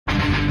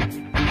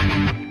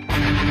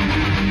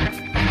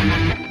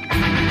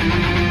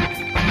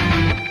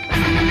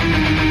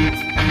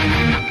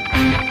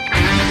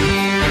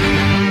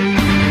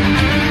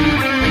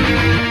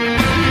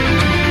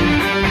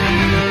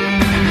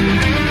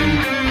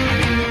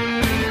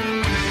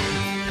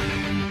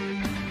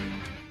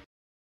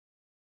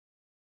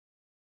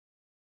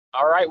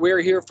All right, we're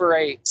here for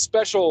a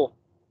special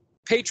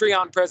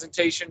Patreon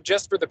presentation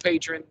just for the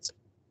patrons.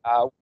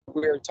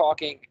 We're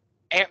talking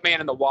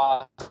Ant-Man and the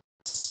Wasp.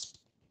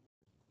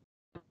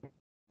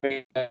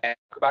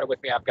 About it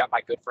with me, I've got my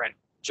good friend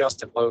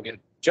Justin Logan.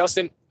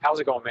 Justin, how's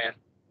it going, man?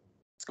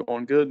 It's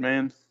going good,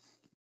 man.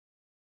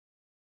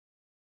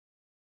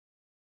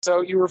 So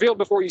you revealed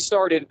before you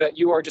started that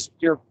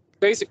you're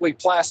basically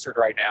plastered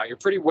right now. You're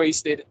pretty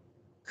wasted.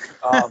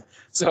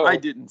 So I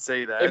didn't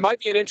say that. It might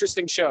be an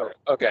interesting show.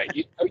 Okay,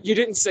 you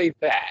didn't say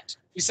that.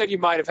 You said you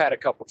might have had a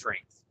couple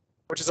drinks,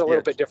 which is a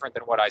little bit different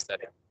than what I said.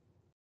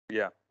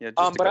 Yeah.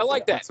 But I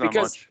like that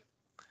because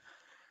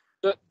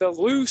the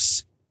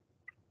loose,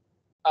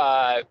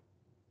 kind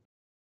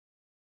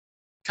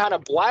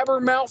of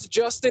blabbermouth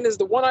Justin is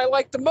the one I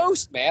like the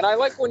most, man. I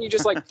like when you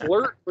just like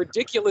blurt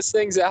ridiculous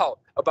things out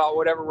about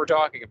whatever we're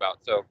talking about.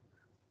 So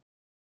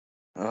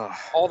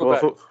all the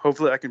better.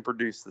 Hopefully I can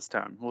produce this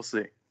time. We'll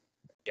see.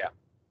 Yeah,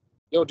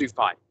 you'll do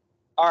fine.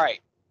 All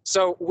right.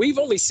 So we've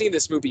only seen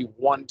this movie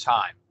one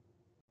time,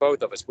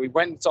 both of us. We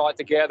went and saw it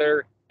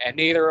together, and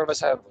neither of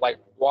us have like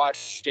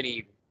watched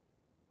any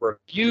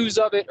reviews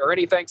of it or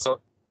anything.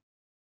 So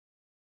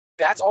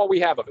that's all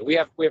we have of it. We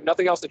have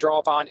nothing else to draw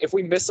upon. If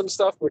we miss some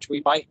stuff, which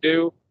we might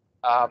do,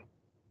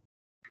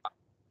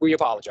 we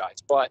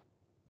apologize. But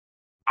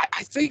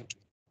I think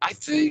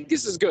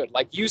this is good.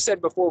 Like you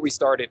said before we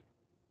started,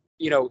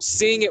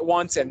 seeing it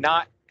once and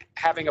not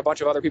having a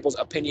bunch of other people's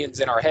opinions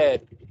in our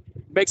head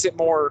makes it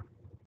more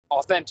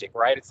authentic,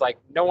 right? It's like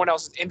no one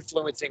else is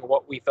influencing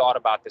what we thought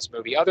about this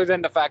movie, other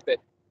than the fact that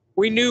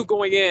we knew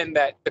going in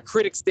that the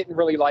critics didn't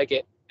really like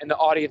it and the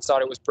audience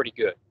thought it was pretty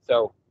good.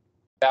 So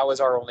that was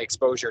our only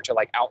exposure to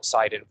like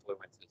outside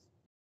influences.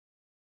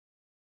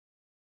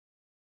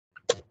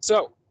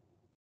 So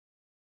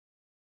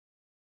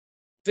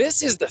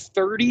this is the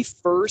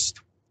 31st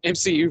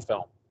MCU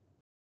film.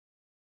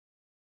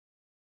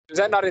 Is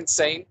that not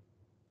insane?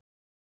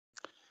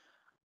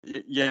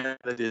 Yeah,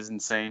 that is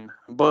insane.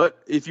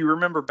 But if you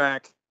remember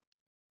back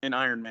in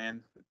Iron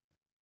Man,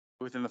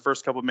 within the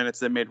first couple of minutes,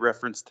 they made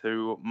reference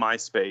to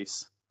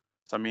MySpace.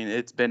 So, I mean,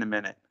 it's been a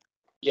minute.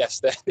 Yes,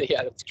 that's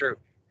true.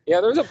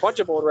 Yeah, there's a bunch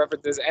of old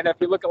references. And if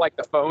you look at, like,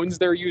 the phones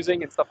they're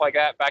using and stuff like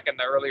that back in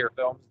the earlier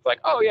films, it's like,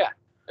 oh, yeah,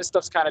 this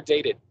stuff's kind of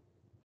dated.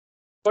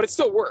 But it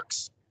still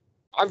works.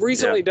 I've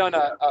recently done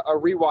a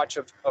rewatch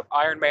of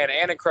Iron Man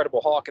and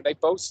Incredible Hulk, and they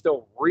both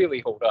still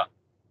really hold up.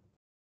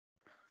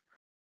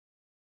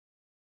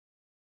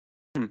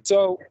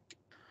 So,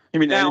 you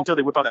mean until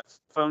they whip out that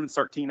phone and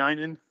start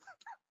T9ing?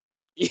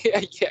 Yeah,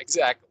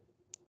 exactly.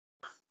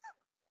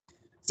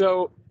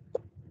 So,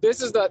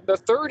 this is the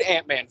third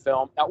Ant-Man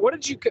film. Now, what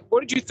did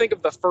you think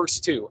of the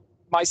first two?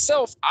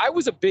 Myself, I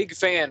was a big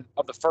fan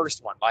of the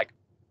first one. Like,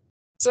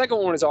 the second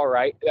one was all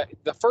right.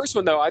 The first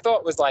one, though, I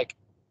thought was like,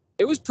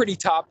 it was pretty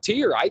top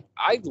tier. I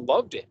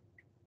loved it.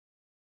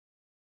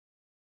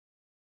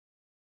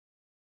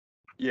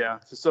 Yeah.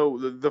 So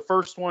the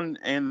first one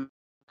and the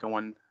second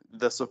one,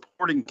 the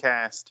supporting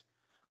cast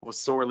was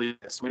sorely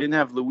missed. We didn't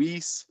have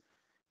Luis.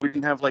 We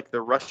didn't have like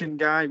the Russian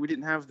guy. We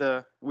didn't have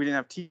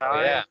T.I.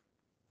 Oh, yeah.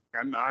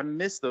 I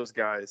miss those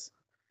guys.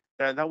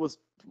 That was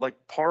like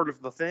part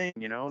of the thing,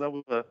 That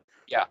was the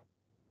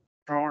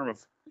charm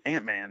of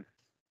Ant-Man.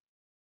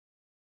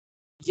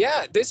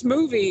 Yeah, this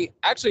movie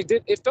actually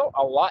it felt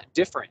a lot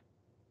different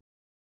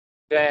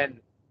than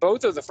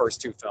both of the first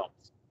two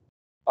films.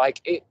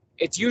 Like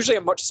it's usually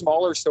a much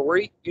smaller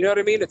story. You know what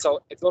I mean? It's a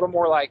little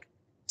more like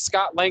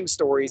Scott Lang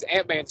stories,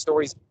 Ant-Man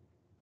stories.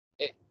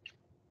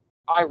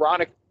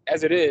 Ironic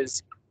as it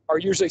is, are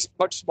usually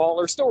much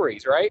smaller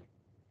stories, right?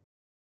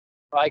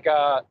 Like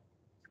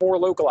more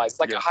localized.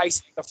 Like a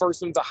heist. The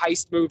first one's a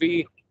heist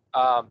movie.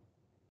 The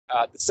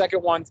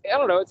second one, I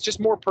don't know. It's just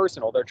more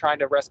personal. They're trying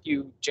to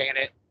rescue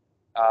Janet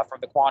from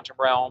the quantum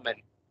realm,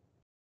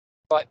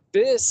 but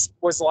this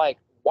was like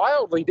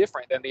wildly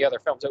different than the other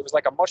films. It was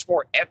like a much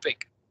more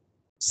epic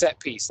set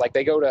piece. Like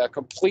they go to a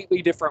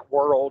completely different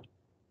world.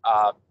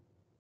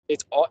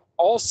 It's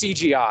all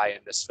CGI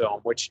in this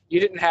film, which you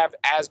didn't have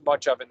as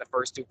much of in the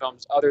first two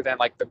films, other than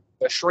like the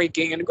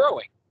shrinking and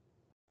growing.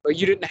 But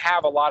you didn't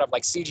have a lot of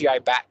like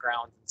CGI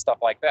backgrounds and stuff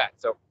like that.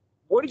 So,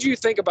 what did you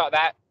think about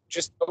that?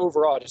 Just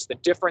overall, just the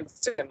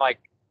difference in like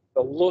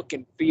the look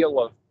and feel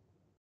of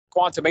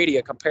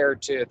Quantumania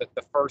compared to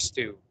the first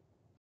two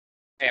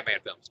Ant-Man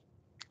films.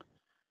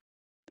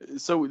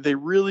 So they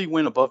really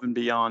went above and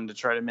beyond to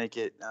try to make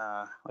it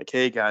like,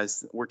 hey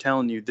guys, we're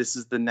telling you this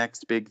is the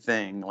next big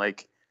thing.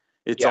 Like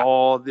it's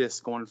all this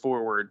going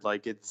forward.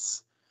 Like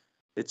it's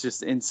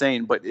just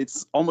insane. But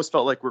it's almost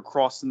felt like we're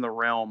crossing the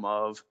realm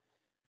of,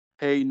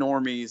 hey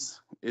normies,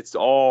 it's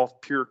all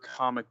pure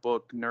comic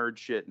book nerd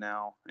shit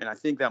now. And I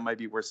think that might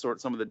be where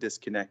some of the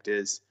disconnect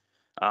is.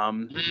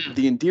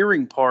 The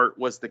endearing part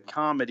was the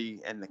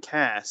comedy and the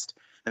cast,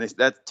 and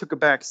that took a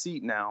back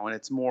seat now, and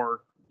it's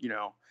more,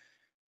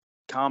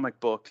 comic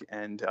book,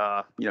 and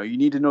you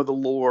need to know the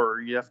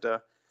lore. You have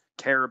to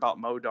care about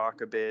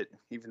MODOK a bit,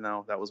 even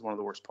though that was one of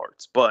the worst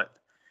parts. But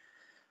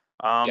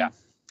I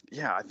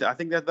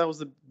think that was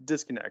the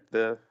disconnect.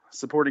 The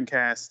supporting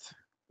cast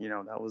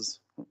that was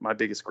my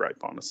biggest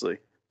gripe, honestly.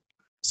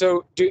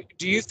 So do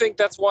you think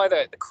that's why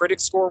the critic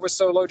score was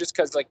so low? Just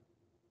because like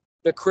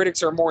the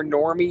critics are more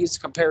normies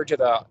compared to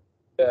the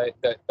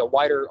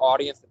wider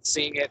audience that's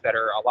seeing it, that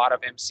are a lot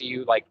of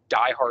MCU like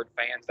diehard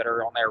fans that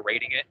are on there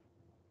rating it?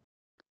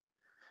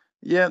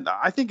 Yeah,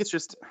 I think it's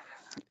just,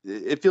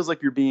 it feels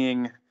like you're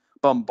being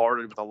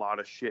bombarded with a lot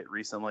of shit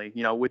recently,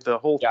 with the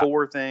whole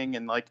Thor thing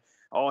and like,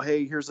 oh,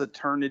 hey, here's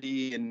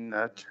Eternity, and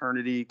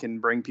Eternity can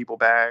bring people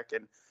back.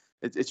 And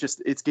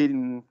it's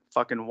getting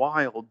fucking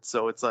wild.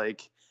 So it's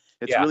like,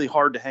 it's really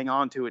hard to hang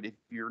on to it if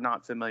you're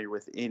not familiar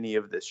with any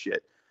of this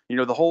shit.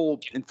 The whole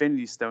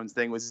Infinity Stones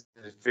thing was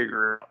to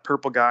figure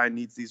purple guy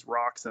needs these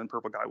rocks and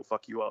purple guy will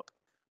fuck you up.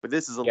 But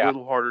this is a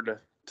little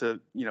harder to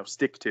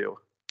stick to.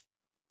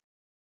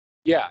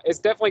 Yeah, it's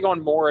definitely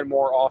gone more and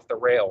more off the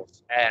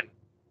rails. And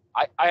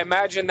I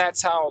imagine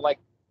that's how like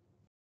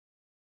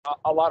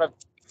a lot of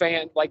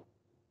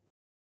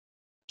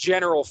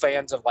general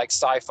fans of like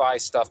sci-fi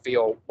stuff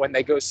feel when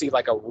they go see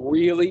like a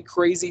really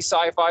crazy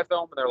sci-fi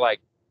film, and they're like,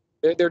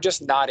 they're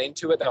just not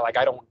into it. They're like,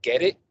 I don't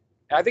get it.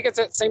 And I think it's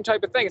that same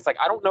type of thing. It's like,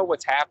 I don't know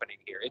what's happening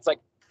here. It's like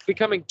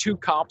becoming too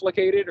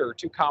complicated or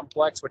too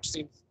complex, which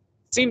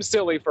seems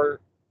silly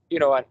for,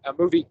 a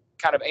movie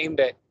kind of aimed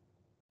at,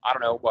 I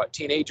don't know, what,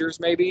 teenagers,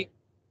 maybe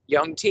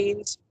young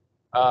teens.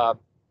 But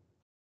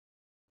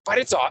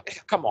it's,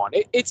 come on,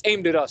 it's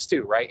aimed at us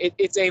too, right?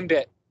 It's aimed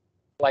at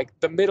like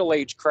the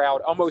middle-aged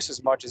crowd almost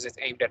as much as it's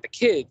aimed at the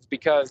kids,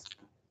 because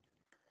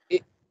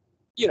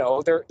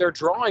they're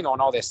drawing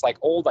on all this like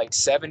old like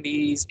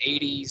 70s,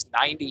 80s,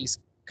 90s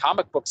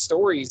comic book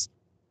stories,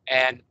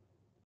 and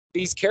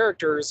these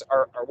characters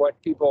are what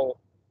people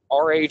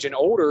our age and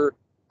older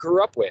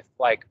grew up with.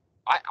 Like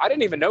I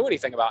didn't even know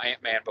anything about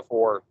Ant-Man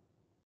before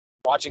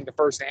watching the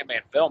first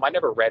Ant-Man film. I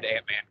never read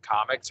Ant-Man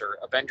comics or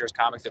Avengers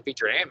comics that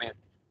featured Ant-Man.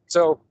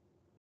 So,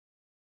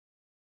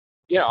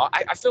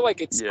 I feel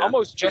like it's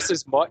almost just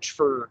as much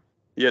for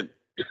the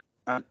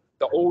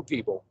old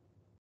people.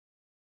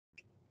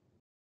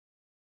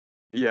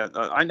 Yeah,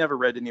 I never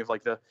read any of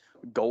like the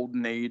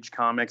Golden Age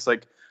comics.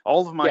 Like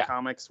all of my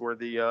comics were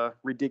the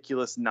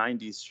ridiculous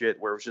 '90s shit,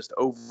 where it was just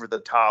over the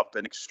top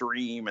and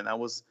extreme, and that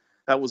was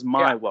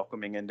my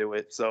welcoming into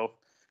it. So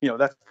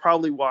that's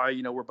probably why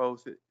we're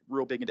both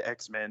real big into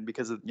X-Men,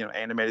 because of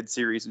animated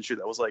series and shit.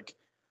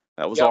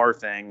 That was our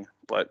thing.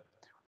 But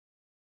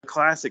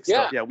classic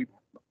stuff,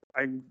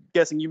 I'm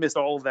guessing you missed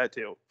all of that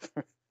too.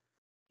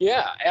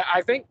 Yeah,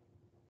 I think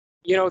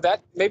that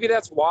maybe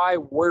that's why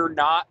we're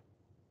not.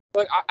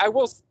 Like, I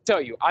will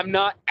tell you, I'm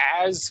not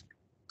as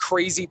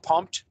crazy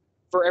pumped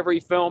for every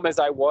film as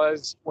I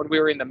was when we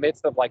were in the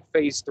midst of like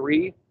phase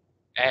 3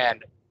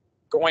 and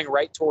going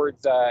right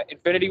towards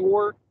Infinity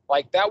War.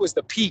 Like that was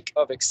the peak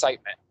of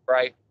excitement,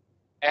 right?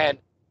 And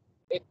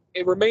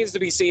it remains to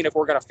be seen if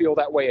we're going to feel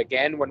that way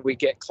again when we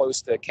get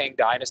close to Kang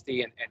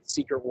Dynasty and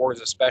Secret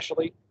Wars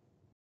especially.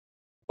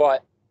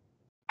 But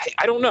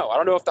I don't know. I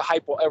don't know if the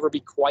hype will ever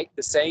be quite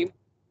the same.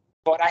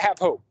 But I have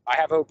hope. I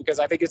have hope because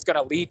I think it's going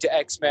to lead to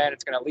X-Men.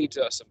 It's going to lead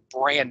to some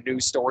brand new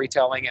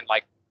storytelling and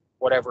like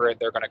whatever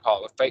they're going to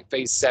call it,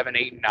 phase 7,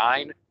 8, and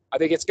 9. I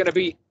think it's going to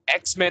be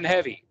X-Men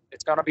heavy.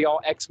 It's going to be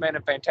all X-Men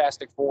and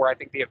Fantastic Four. I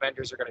think the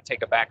Avengers are going to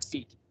take a back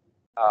seat.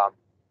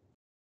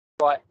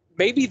 But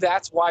maybe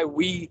that's why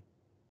we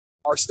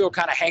are still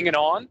kind of hanging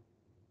on,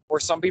 or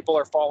some people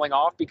are falling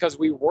off, because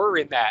we were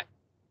in that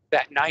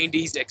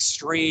 90s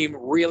extreme,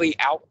 really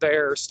out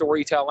there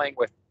storytelling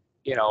with,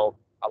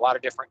 a lot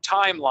of different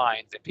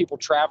timelines and people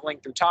traveling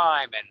through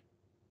time and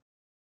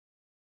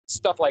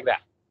stuff like that.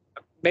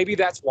 Maybe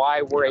that's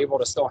why we're able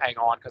to still hang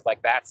on, because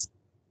like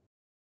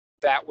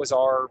that was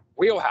our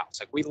wheelhouse.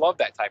 Like we love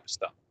that type of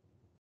stuff.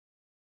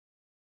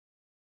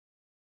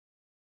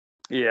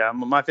 Yeah,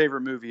 my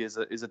favorite movie is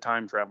a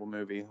time travel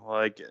movie.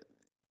 Like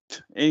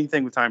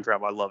anything with time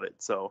travel, I love it.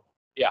 So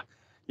yeah,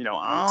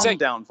 I'm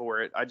down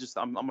for it.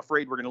 I'm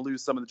afraid we're gonna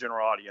lose some of the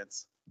general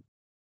audience.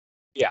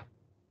 Yeah.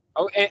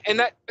 Oh, and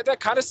that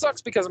kind of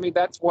sucks, because I mean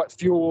that's what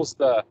fuels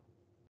the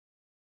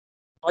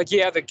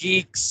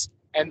geeks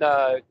and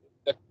the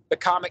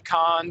comic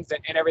cons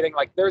and everything.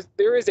 Like there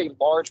is a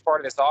large part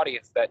of this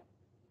audience that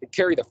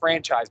carry the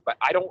franchise, but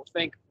I don't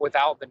think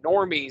without the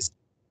normies,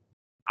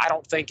 I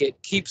don't think it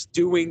keeps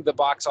doing the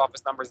box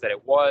office numbers that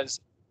it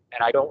was,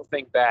 and I don't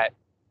think that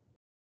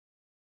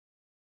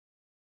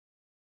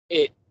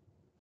I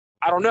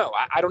don't know.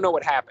 I don't know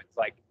what happens.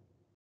 Like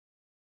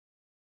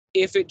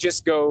if it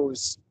just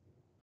goes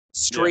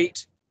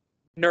straight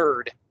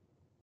nerd,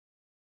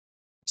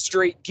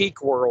 straight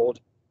geek world,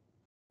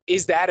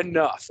 is that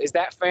enough? Is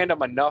that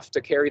fandom enough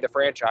to carry the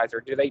franchise,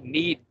 or do they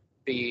need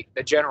the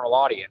general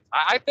audience?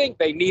 I think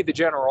they need the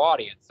general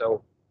audience.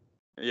 So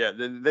yeah,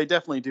 they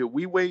definitely do.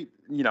 We wait,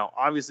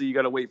 obviously you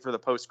got to wait for the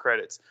post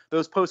credits.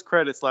 Those post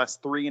credits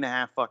last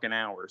 3.5 fucking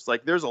hours.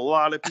 Like there's a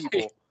lot of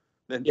people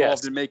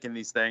involved in making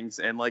these things,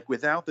 and like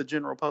without the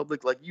general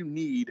public, like you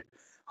need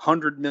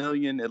 100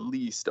 million at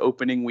least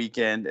opening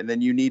weekend, and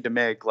then you need to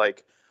make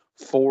like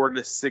 400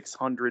 to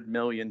 600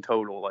 million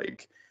total.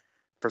 Like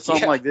for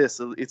something like this,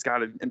 it's got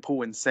to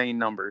pull insane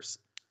numbers.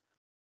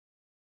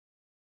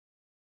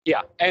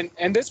 Yeah,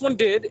 and this one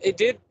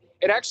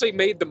it actually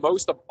made the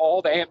most of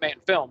all the Ant-Man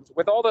films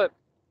with all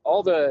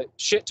the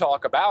shit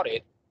talk about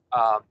it.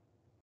 Um,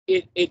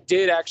 it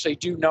did actually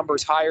do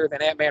numbers higher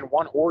than Ant-Man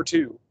 1 or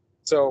 2.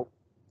 So,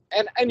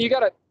 and you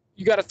gotta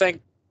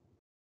thank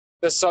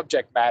the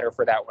subject matter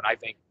for that one.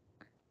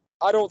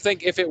 I don't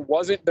think if it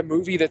wasn't the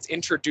movie that's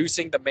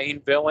introducing the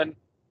main villain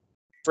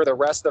for the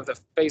rest of the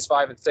Phase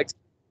 5 and 6,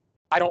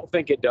 I don't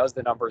think it does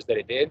the numbers that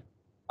it did.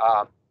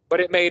 Um, but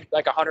it made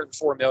like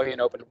 104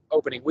 million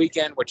opening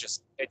weekend, which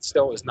is it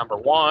still is number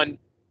one,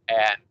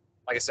 and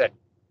like I said,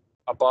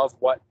 above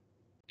what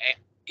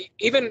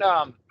even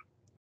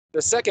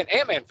the second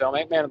Ant-Man film,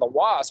 Ant-Man and the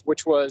Wasp,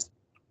 which was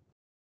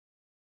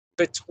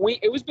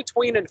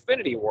between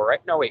Infinity War, right?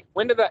 No, wait,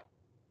 when did that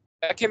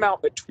came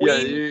out between? Yeah,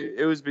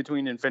 it was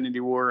between Infinity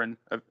War and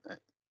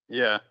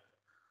yeah.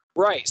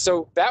 Right.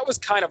 So that was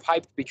kind of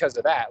hyped because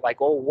of that.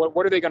 Like, well,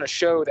 what are they going to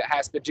show that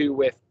has to do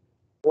with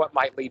what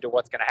might lead to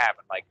what's going to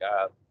happen? Like,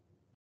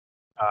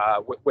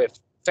 with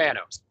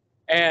Thanos.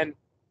 And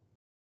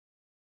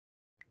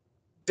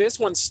this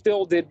one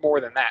still did more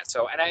than that.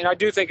 So, and I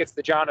do think it's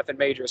the Jonathan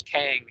Majors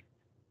Kang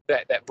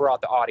that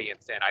brought the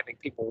audience in. I think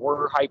people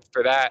were hyped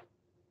for that.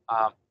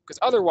 Because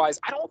otherwise,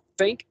 I don't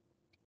think,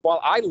 while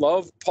I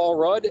love Paul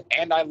Rudd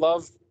and I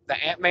love the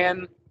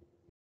Ant-Man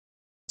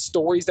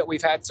stories that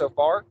we've had so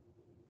far,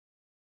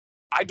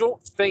 I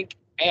don't think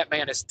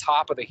Ant-Man is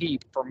top of the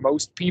heap for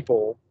most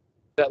people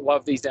that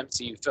love these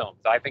MCU films.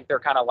 I think they're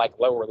kind of like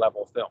lower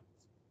level films.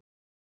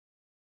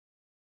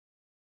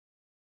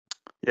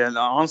 Yeah,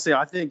 no, honestly,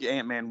 I think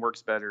Ant-Man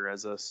works better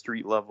as a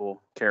street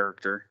level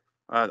character.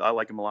 I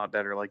like him a lot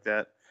better like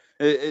that.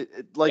 Yeah.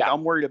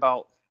 I'm worried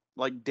about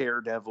like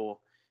Daredevil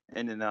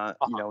and an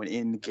an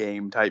in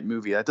game type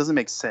movie. That doesn't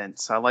make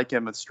sense. I like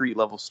him at street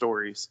level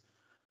stories.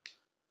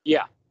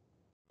 Yeah.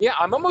 Yeah,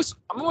 I'm almost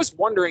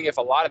wondering if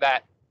a lot of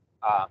that,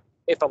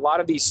 if a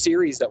lot of these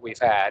series that we've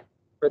had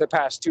for the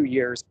past 2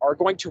 years are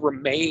going to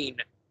remain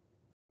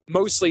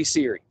mostly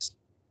series.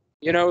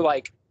 You know,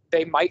 like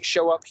they might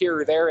show up here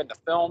or there in the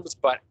films,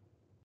 but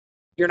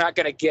you're not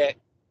going to get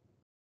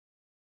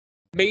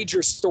major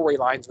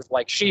storylines with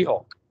like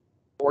She-Hulk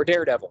or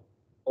Daredevil,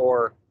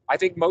 or I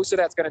think most of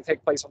that's going to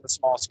take place on the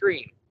small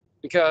screen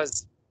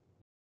because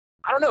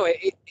I don't know.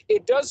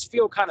 It does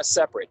feel kind of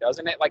separate,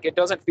 doesn't it? Like it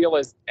doesn't feel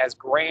as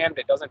grand.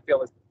 It doesn't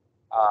feel as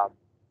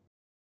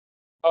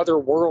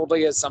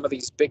otherworldly as some of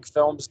these big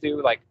films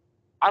do. Like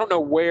I don't know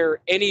where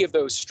any of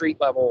those street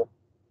level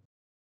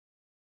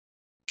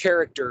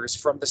characters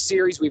from the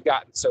series we've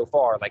gotten so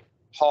far, like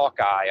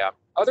Hawkeye,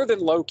 other than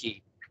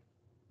Loki,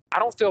 I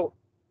don't feel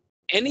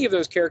any of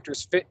those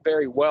characters fit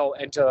very well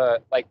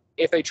into like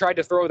if they tried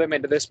to throw them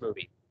into this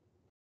movie.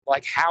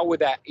 Like how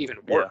would that even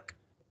work?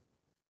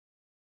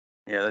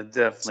 Yeah, that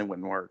definitely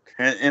wouldn't work.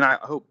 And I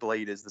hope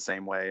Blade is the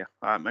same way.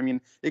 I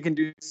mean, it can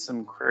do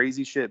some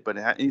crazy shit, but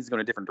it needs to go in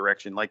a different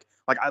direction. Like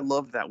I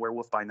loved that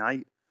Werewolf by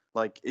Night.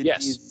 Like it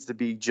Yes. needs to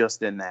be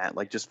just in that,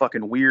 like just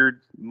fucking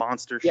weird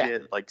monster Yeah.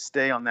 shit. Like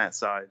stay on that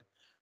side.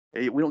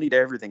 We don't need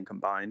everything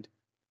combined.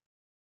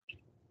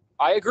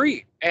 I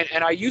agree,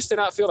 and I used to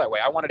not feel that way.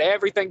 I wanted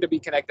everything to be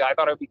connected. I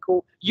thought it would be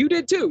cool. You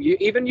did too.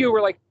 You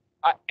were like,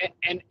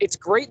 and it's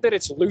great that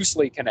it's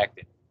loosely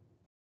connected.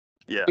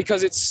 Yeah.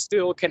 Because it's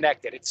still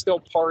connected. It's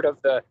still part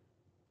of the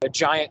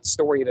giant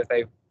story that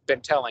they've been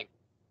telling.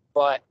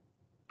 But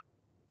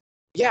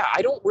yeah,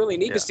 I don't really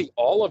need to see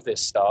all of this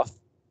stuff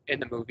in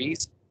the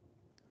movies.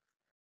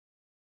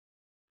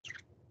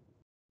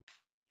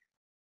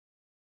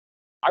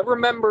 I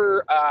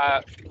remember,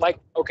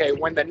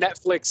 when the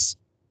Netflix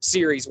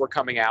series were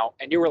coming out,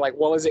 and you were like,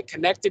 well, is it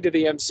connected to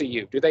the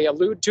MCU? Do they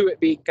allude to it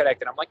being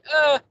connected? I'm like,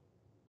 a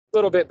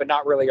little bit, but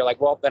not really. You're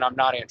like, well, then I'm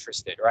not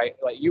interested, right?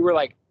 Like, you were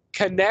like,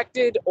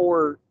 connected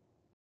or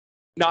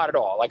not at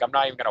all. Like, I'm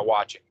not even going to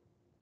watch it.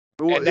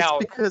 Well, and now,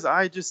 it's because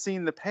I just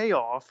seen the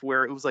payoff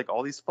where it was like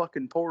all these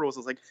fucking portals. I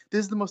was like,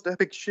 this is the most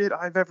epic shit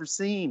I've ever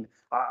seen.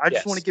 I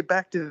just want to get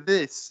back to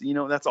this.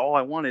 That's all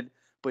I wanted.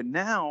 But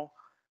now,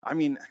 I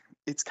mean,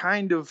 it's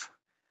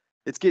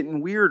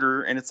getting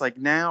weirder, and it's like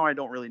now I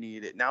don't really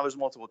need it. Now there's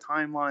multiple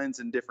timelines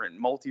and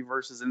different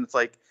multiverses, and it's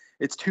like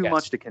it's too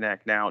much to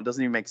connect now. It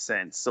doesn't even make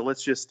sense. So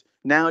let's just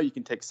now you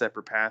can take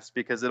separate paths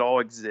because it all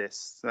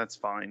exists. That's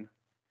fine.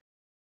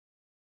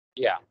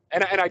 Yeah,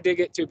 and I dig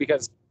it too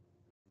because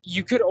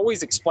you could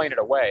always explain it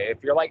away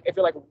if you're like,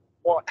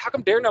 well, how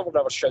come Daredevil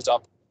never shows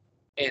up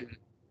in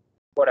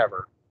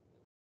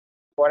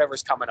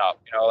whatever's coming up?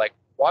 Like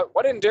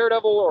what in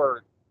Daredevil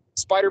or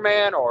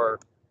Spider-Man or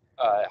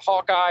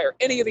Hawkeye or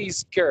any of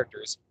these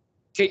characters,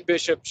 Kate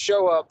Bishop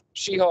show up,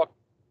 She-Hulk.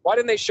 Why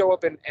didn't they show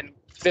up in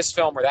this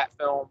film or that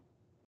film?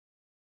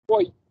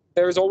 Well,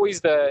 there's always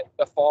the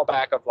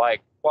fallback of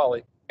like, well,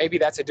 maybe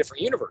that's a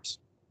different universe.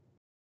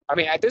 I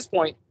mean, at this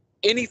point,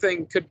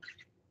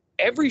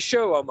 every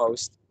show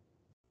almost,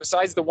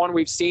 besides the one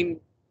we've seen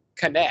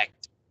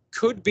connect,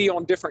 could be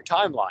on different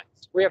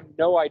timelines. We have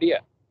no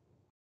idea.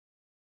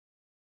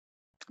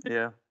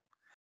 Yeah.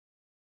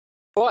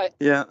 But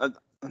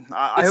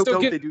I hope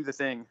they do the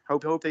thing.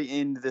 Hope they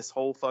end this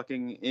whole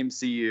fucking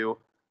MCU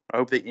I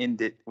hope they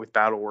end it with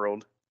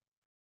Battleworld.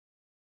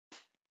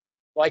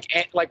 Like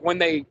when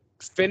they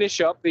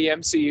finish up the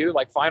MCU,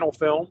 like final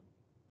film.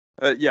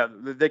 Yeah,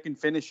 they can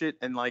finish it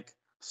and like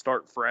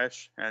start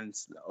fresh and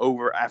it's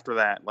over after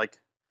that. Like,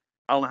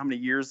 I don't know how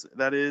many years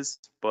that is,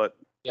 but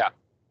yeah,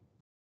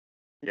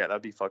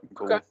 that'd be fucking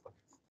cool.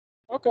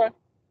 Okay.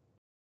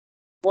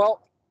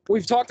 Well,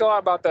 we've talked a lot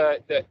about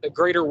the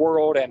greater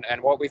world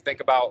and what we think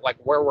about like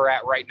where we're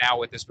at right now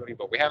with this movie,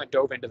 but we haven't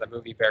dove into the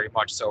movie very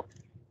much. So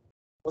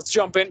let's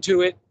jump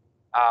into it.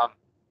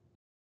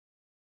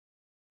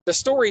 The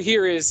story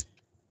here is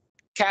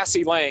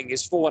Cassie Lang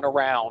is fooling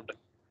around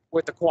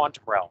with the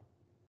quantum realm.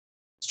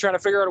 She's trying to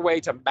figure out a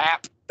way to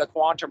map the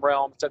quantum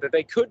realm so that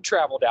they could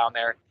travel down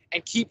there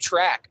and keep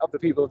track of the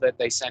people that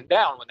they send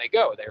down when they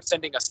go. They're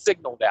sending a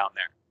signal down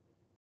there.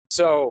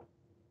 So,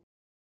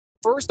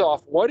 first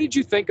off, what did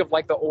you think of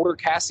like the older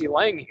Cassie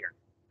Lang here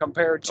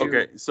compared to?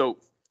 Okay, so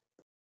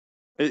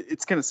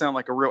it's gonna sound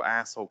like a real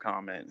asshole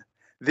comment.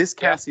 This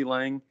Cassie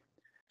Lang,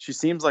 she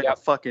seems like a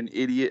fucking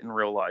idiot in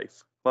real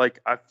life. Like,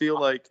 I feel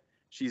like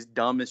she's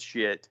dumb as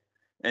shit,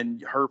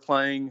 and her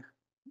playing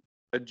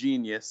a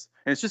genius,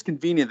 and it's just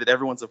convenient that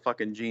everyone's a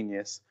fucking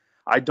genius.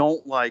 I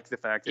don't like the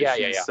fact that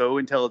she's so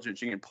intelligent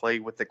she can play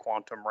with the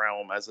quantum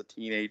realm as a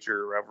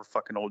teenager or however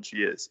fucking old she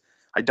is.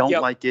 I don't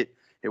like it.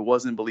 It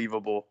wasn't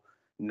believable.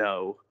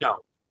 No,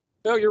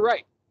 you're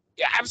right.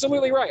 Yeah,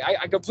 absolutely right.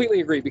 I completely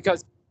agree,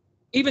 because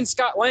even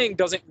Scott Lang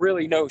doesn't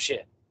really know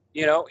shit.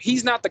 You know,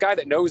 he's not the guy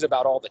that knows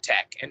about all the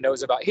tech and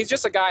knows about. He's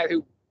just a guy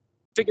who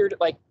figured,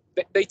 like,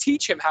 they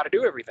teach him how to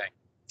do everything.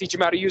 Teach him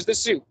how to use the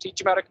suit.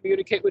 Teach him how to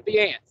communicate with the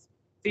ants.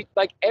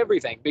 Like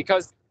everything,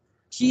 because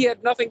he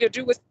had nothing to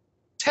do with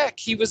tech.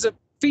 He was a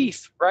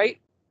thief, right?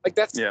 Like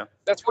that's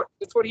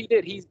what he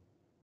did.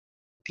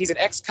 He's an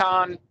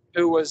ex-con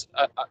who was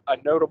a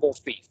notable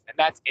thief, and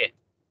that's it.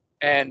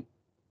 And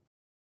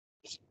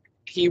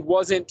he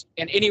wasn't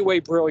in any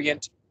way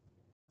brilliant.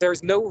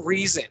 There's no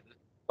reason.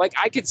 Like,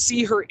 I could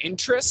see her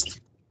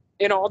interest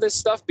in all this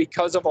stuff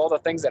because of all the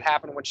things that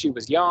happened when she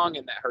was young,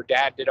 and that her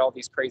dad did all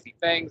these crazy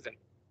things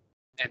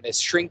and this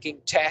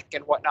shrinking tech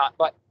and whatnot.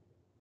 But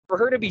for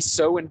her to be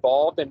so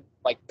involved and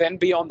like then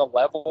be on the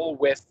level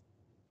with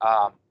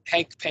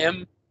Hank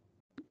Pym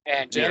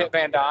and Janet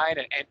Van Dyne,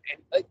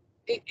 and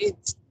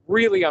it's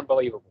really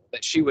unbelievable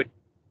that she would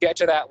get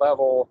to that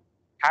level,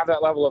 have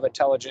that level of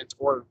intelligence,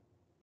 or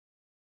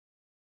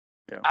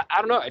I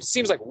don't know. It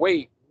seems like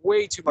way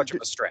too much of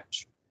a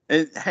stretch.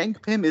 And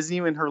Hank Pym isn't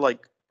even her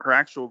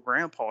actual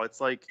grandpa. It's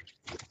like,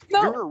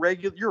 you're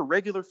a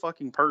regular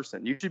fucking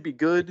person. You should be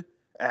good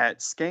at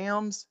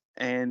scams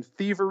and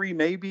thievery,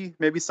 maybe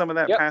some of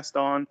that passed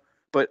on,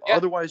 but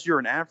otherwise you're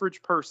an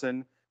average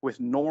person with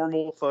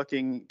normal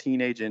fucking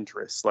teenage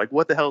interests. Like,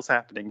 what the hell's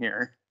happening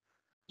here?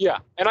 Yeah,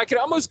 and I could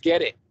almost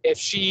get it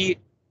if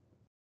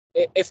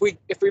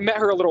we met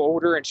her a little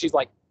older and she's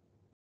like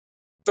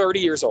 30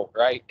 years old,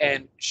 right?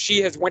 And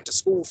she has went to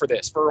school for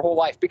this for her whole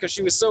life because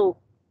she was so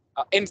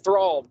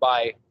enthralled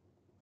by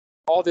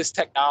all this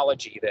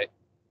technology that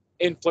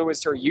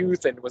influenced her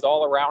youth and was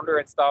all around her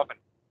and stuff. And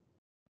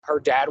her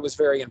dad was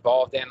very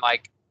involved in.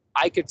 Like,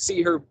 I could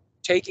see her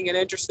taking an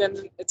interest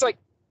in. It's like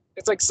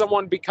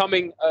someone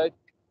becoming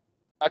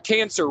a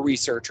cancer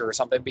researcher or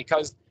something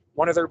because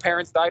one of their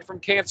parents died from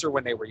cancer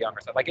when they were younger.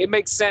 So, like, it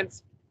makes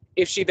sense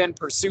if she then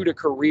pursued a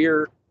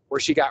career where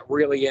she got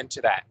really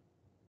into that.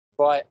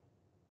 But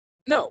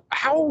no,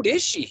 how old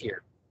is she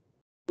here?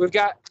 We've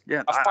got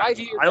a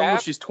 5-year gap. I don't know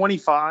if she's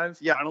 25.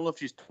 Yeah, I don't know if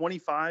she's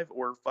 25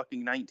 or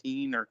fucking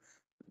 19 or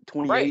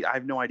 28. Right. I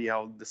have no idea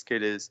how old this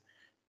kid is.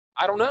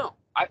 I don't know.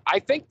 I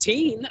think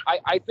teen.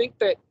 I think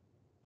that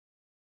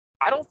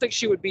I don't think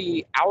she would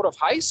be out of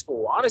high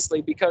school,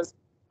 honestly, because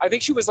I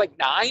think she was like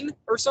 9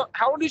 or so.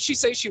 How old did she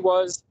say she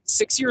was?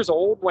 6 years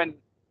old when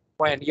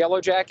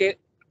Yellow Jacket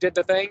did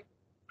the thing?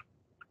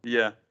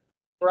 Yeah.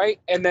 Right?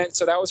 And then,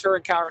 so that was her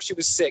encounter. She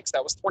was 6.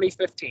 That was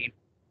 2015.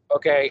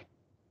 Okay.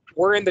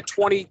 We're in the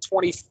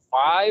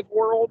 2025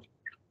 world.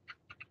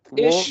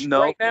 Well,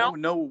 no, right now?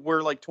 No,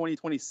 we're like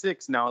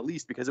 2026 now, at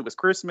least, because it was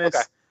Christmas,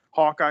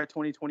 Hawkeye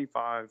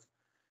 2025.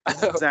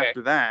 It's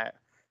after that.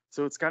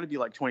 So it's got to be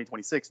like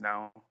 2026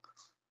 now.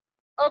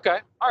 Okay.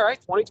 All right.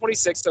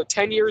 2026. So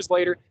 10 years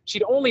later,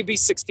 she'd only be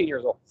 16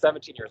 years old,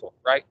 17 years old,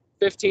 right?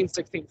 15,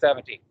 16,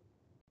 17.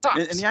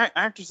 And the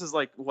actress is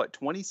like, what,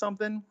 20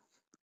 something?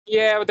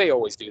 Yeah, but they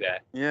always do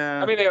that.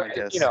 Yeah. I mean, they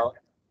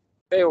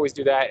always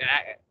do that. And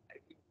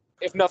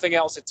if nothing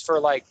else, it's for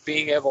like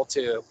being able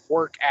to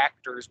work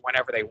actors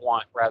whenever they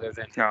want rather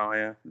than. Oh,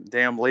 yeah.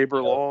 Damn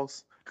labor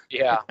laws.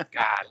 Yeah.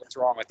 God, what's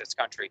wrong with this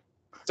country?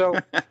 So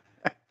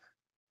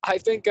I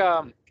think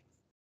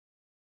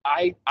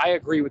I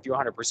agree with you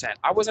 100%.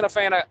 I wasn't a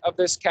fan of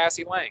this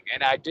Cassie Lang,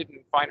 and I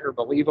didn't find her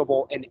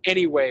believable in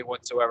any way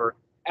whatsoever.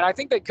 And I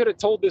think they could have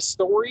told this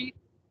story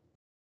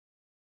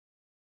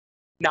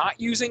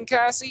not using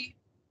Cassie.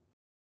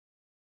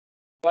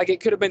 Like, it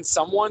could have been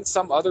some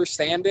other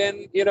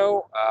stand-in, you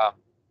know.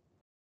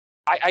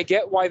 I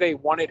get why they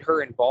wanted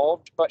her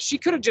involved, but she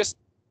could have just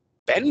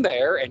been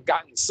there and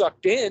gotten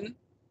sucked in,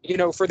 you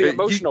know, for the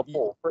emotional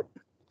pull.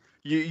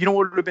 You know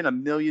what would have been a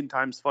million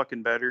times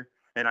fucking better?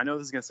 And I know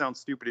this is gonna sound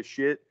stupid as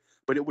shit,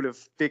 but it would have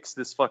fixed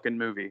this fucking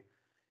movie.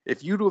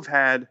 If you'd have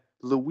had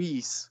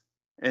Luis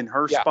in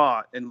her Yeah.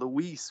 spot, and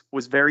Luis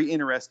was very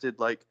interested,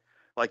 like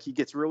he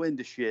gets real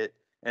into shit,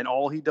 and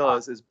all he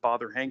does is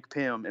bother Hank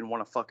Pym and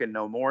want to fucking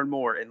know more and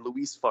more, and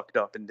Luis fucked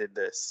up and did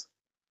this.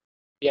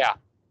 Yeah.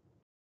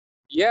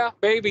 Yeah,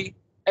 maybe.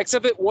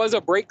 Except it was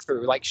a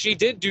breakthrough. Like, she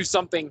did do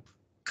something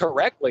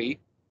correctly.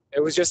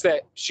 It was just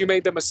that she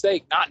made the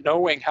mistake, not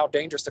knowing how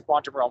dangerous the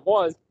quantum realm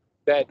was,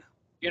 that,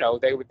 you know,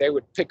 they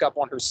would pick up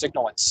on her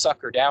signal and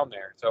suck her down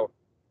there. So,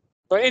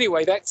 but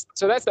anyway, that's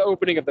the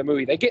opening of the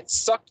movie. They get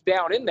sucked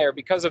down in there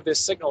because of this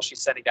signal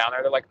she's sending down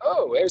there. They're like,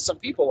 oh, there's some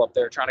people up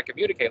there trying to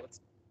communicate.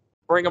 Let's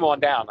bring them on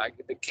down. Like,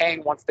 the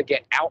Kang wants to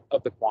get out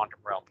of the quantum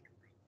realm.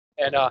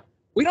 And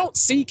we don't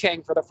see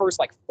Kang for the first,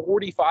 like,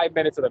 45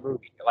 minutes of the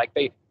movie. Like,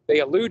 they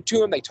allude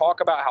to him. They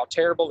talk about how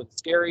terrible and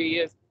scary he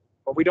is,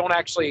 but we don't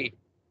actually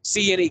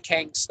see any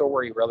Kang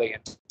story really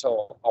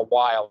until a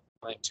while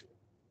into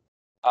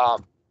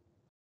it.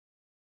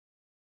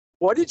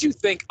 What did you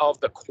think of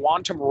the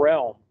quantum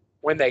realm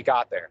when they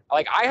got there?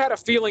 Like, I had a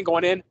feeling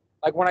going in,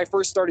 like when I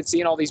first started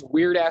seeing all these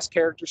weird ass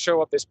characters show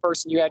up, this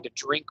person you had to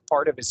drink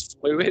part of his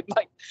fluid,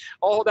 like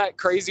all that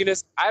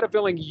craziness. I had a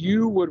feeling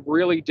you would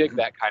really dig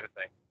that kind of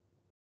thing.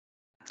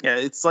 Yeah,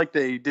 it's like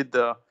they did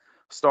the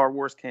Star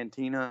Wars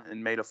Cantina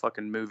and made a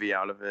fucking movie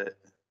out of it.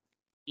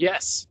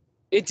 Yes,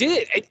 it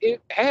did.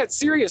 It had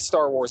serious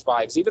Star Wars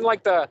vibes. Even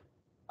like it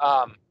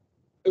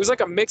was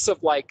like a mix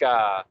of like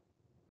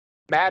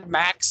Mad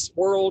Max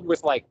world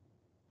with like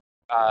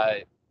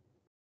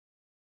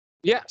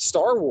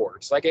Star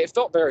Wars. Like, it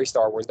felt very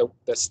Star Wars. The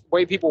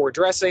way people were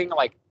dressing,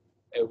 like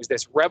it was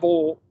this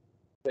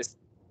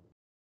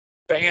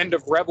band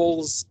of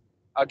rebels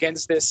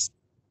against this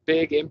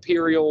big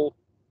Imperial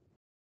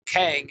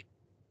Kang.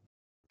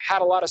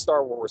 Had a lot of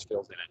Star Wars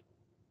feels in it.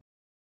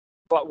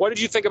 But what did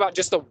you think about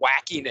just the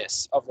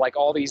wackiness of like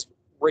all these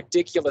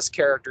ridiculous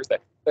characters?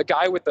 That the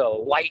guy with the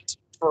light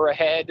for a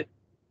head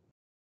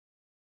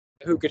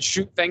who could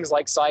shoot things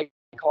like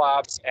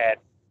Cyclops, and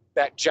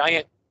that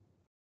giant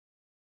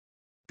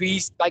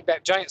beast, like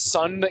that giant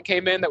sun that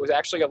came in that was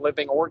actually a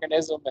living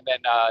organism, and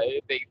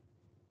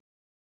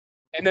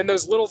then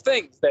those little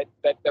things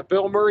that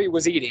Bill Murray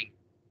was eating,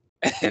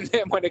 and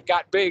then when it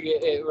got big,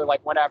 it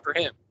like went after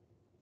him.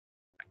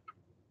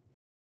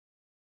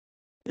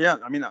 Yeah,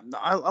 I mean,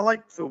 I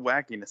like the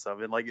wackiness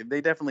of it. Like,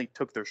 they definitely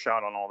took their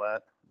shot on all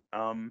that.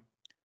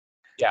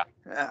 Yeah.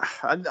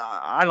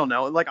 I don't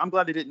know. Like, I'm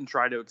glad they didn't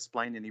try to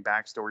explain any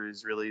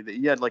backstories, really.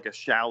 You had, like, a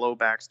shallow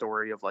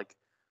backstory of, like,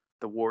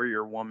 the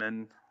warrior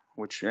woman,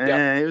 which,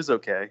 it was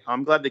okay.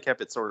 I'm glad they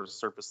kept it sort of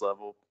surface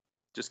level,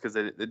 just because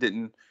it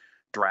didn't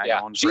drag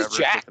on She's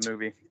forever jacked. with the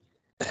movie.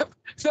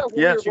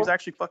 Yeah, she was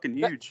actually fucking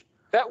huge.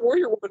 That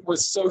warrior woman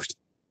was so...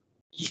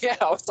 Yeah,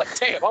 I was like,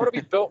 damn, I want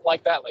to be built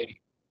like that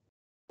lady.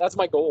 That's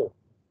my goal.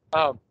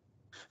 But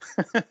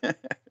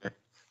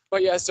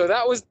yeah, so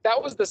that was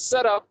the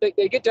setup. They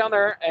get down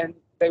there and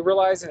they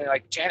realize, and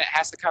like Janet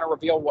has to kind of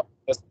reveal what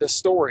the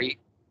story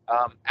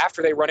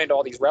after they run into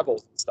all these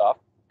rebels and stuff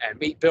and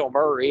meet Bill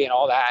Murray and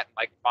all that, and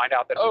like find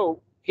out that, oh,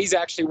 he's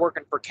actually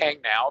working for Kang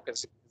now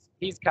because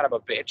he's kind of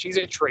a bitch. He's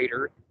a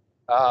traitor,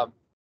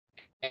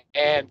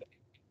 and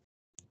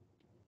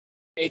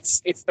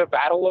it's the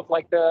battle of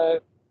like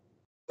the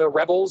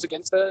rebels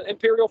against the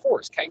Imperial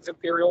force, Kang's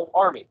Imperial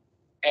army.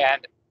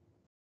 And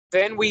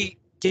then we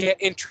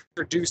get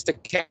introduced to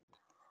Kang.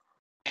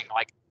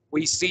 Like,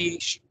 we see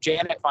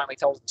Janet finally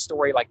tells the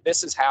story, like,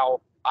 this is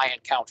how I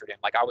encountered him.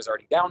 Like, I was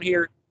already down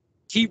here.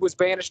 He was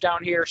banished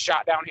down here,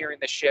 shot down here in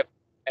the ship.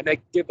 And they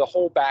give the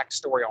whole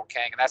backstory on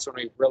Kang. And that's when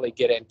we really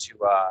get into,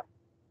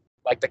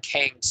 like, the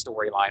Kang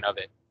storyline of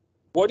it.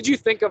 What did you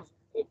think of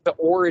the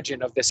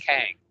origin of this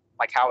Kang?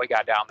 Like, how he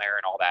got down there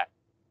and all that?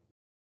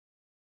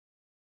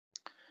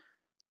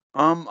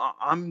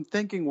 I'm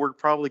thinking we're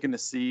probably going to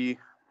see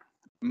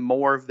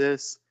more of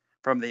this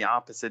from the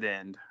opposite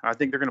end. I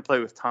think they're going to play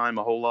with time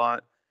a whole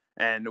lot,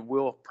 and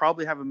we'll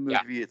probably have a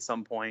movie at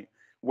some point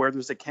where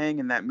there's a Kang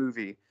in that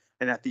movie,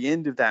 and at the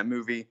end of that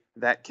movie,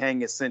 that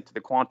Kang is sent to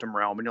the quantum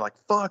realm, and you're like,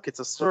 fuck, it's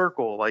a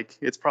circle. Like,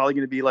 it's probably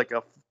going to be like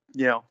a,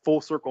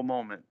 full circle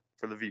moment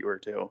for the viewer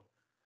too.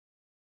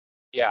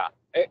 Yeah,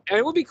 and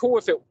it would be cool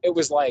if it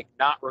was like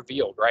not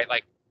revealed, right?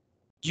 Like,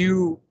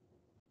 you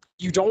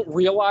don't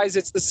realize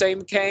it's the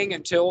same Kang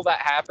until that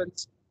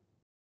happens.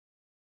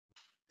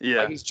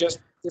 Yeah. Like, he's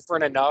just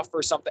different enough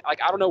or something. Like,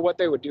 I don't know what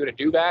they would do to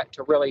do that,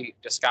 to really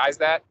disguise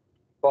that,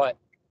 but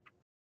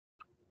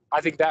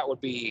I think that would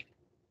be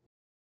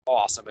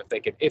awesome if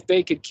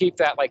they could keep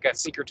that like a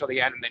secret till the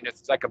end, and then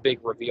it's like a big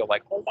reveal,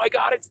 like, oh my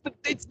god,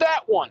 it's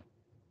that one.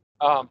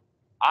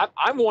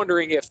 I'm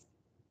wondering if,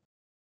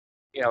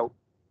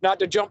 not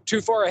to jump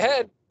too far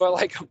ahead, but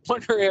like, I'm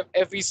wondering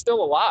if he's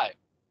still alive.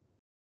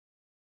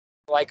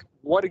 Like,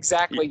 what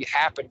exactly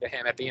happened to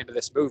him at the end of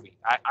this movie?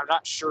 I'm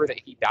not sure that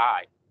he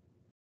died.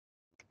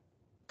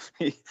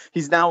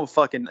 He's now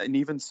an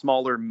even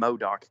smaller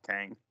MODOK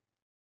Kang.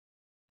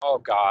 Oh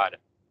God.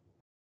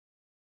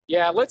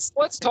 Yeah, let's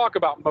talk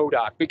about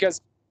MODOK,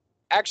 because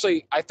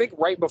actually, I think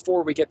right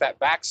before we get that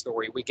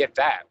backstory, we get,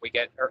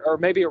 or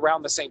maybe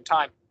around the same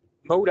time,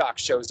 MODOK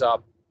shows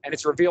up, and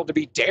it's revealed to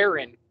be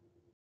Darren.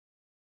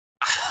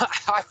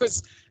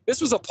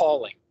 This was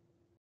appalling.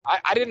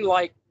 I didn't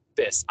like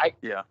this.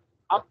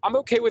 I'm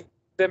okay with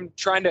them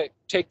trying to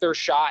take their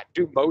shot,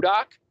 do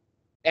MODOK,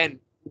 and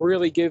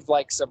really give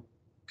like some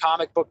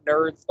comic book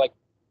nerds like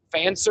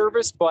fan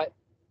service, but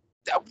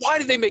why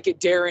did they make it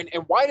Darren,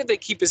 and why did they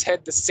keep his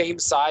head the same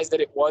size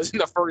that it was in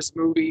the first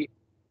movie?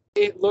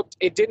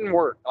 It didn't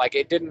work. Like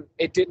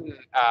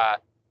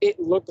it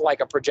looked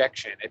like a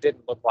projection. It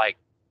didn't look like,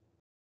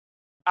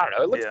 I don't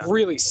know, it looked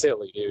really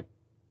silly, dude.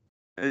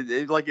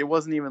 It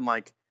wasn't even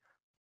like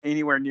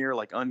anywhere near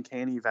like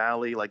Uncanny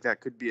Valley. Like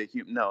that could be a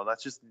human. No,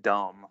 that's just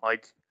dumb.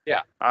 Like,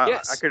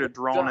 I could have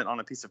drawn it on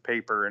a piece of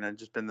paper and it'd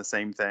just been the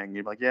same thing.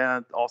 You'd be like, yeah,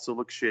 it also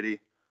looks shitty.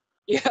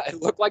 Yeah,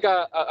 it looked like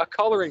a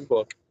coloring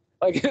book.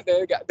 Like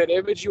that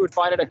image you would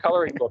find in a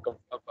coloring book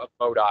of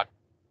MODOK.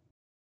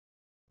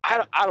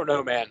 I don't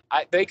know, man.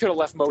 They could have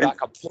left MODOK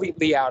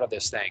completely out of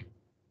this thing.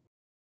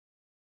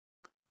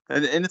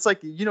 And it's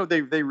like,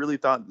 they really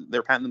thought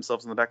they're patting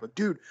themselves on the back. Like,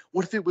 dude,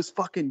 what if it was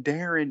fucking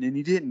Darren and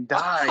he didn't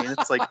die? And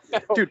it's like,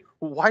 dude,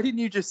 why didn't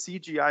you just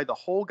CGI the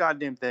whole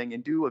goddamn thing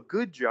and do a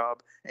good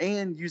job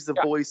and use the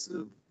voice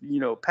of,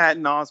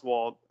 Patton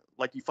Oswalt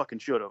like you fucking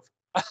should have?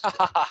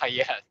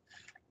 Yeah.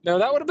 No,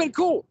 that would have been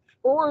cool.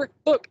 Or,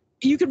 look,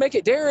 you can make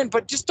it Darren,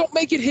 but just don't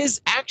make it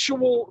his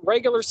actual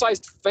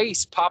regular-sized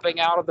face popping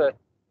out of the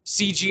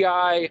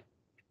CGI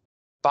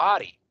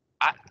body.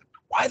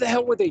 Why the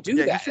hell would they do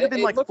that? He should have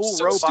been like full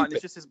robot, stupid. And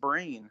it's just his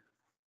brain.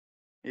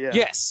 Yeah.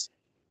 Yes.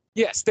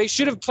 They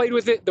should have played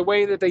with it the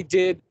way that they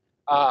did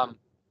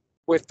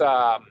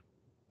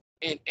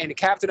in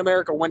Captain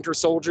America: Winter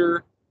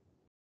Soldier,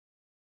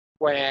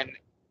 when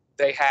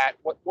they had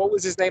what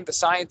was his name? The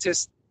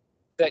scientist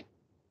that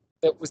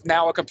was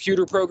now a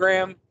computer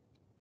program.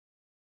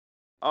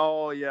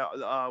 Oh yeah,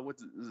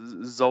 what's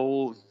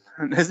Zol?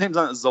 His name's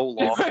not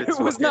Zoloft. It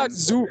was not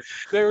Zool.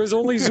 There was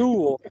only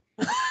Zool.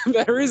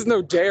 There is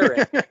no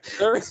Darren.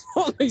 There is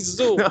only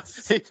Zool. No,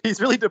 he's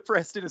really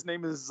depressed, and his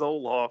name is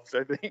Zoloft,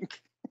 I think.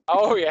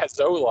 Oh yeah,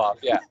 Zoloft.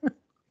 Yeah.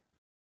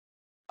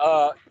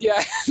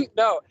 Yeah.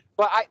 No,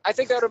 but I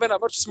think that would have been a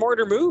much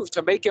smarter move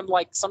to make him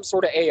like some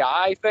sort of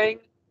AI thing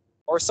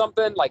or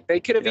something. Like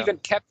they could have even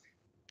kept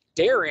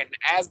Darren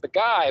as the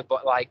guy,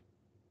 but like,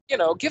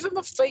 give him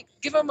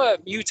a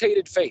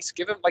mutated face.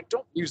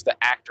 Don't use the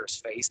actor's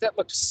face. That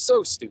looked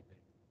so stupid.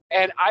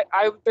 And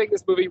I think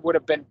this movie would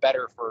have been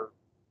better for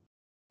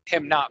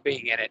him not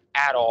being in it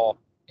at all.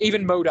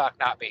 Even MODOK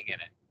not being in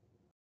it.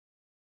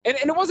 And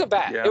it wasn't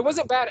bad. Yeah. It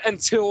wasn't bad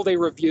until they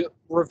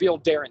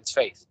revealed Darren's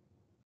face.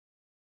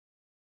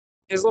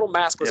 His little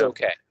mask was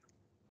okay.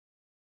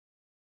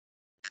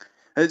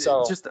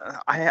 So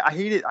I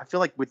hate it. I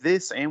feel like with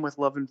this and with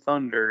Love and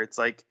Thunder, it's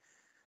like,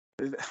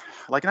 and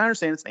I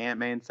understand it's an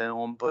Ant-Man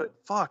film, but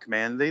fuck,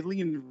 man, they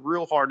lean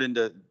real hard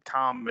into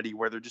comedy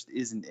where there just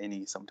isn't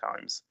any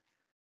sometimes.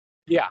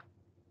 Yeah.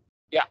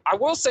 I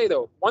will say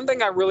though, one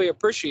thing I really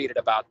appreciated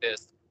about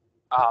this,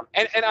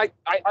 and I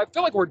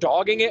feel like we're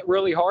dogging it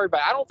really hard,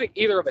 but I don't think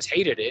either of us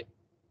hated it.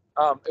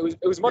 It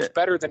was much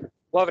better than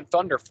Love and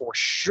Thunder for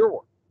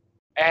sure.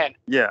 And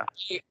I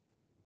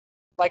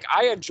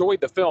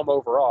enjoyed the film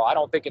overall. I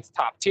don't think it's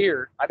top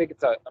tier. I think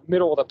it's a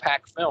middle of the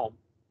pack film.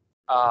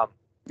 But,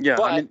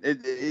 I mean,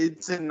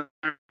 it's an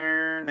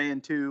Iron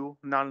Man 2,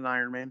 not an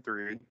Iron Man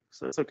 3,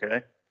 so it's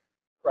okay.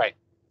 Right.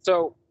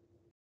 So,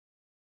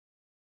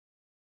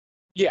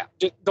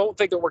 just don't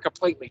think that we're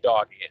completely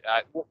dogging it.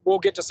 We'll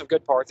get to some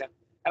good parts. And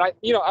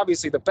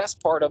obviously the best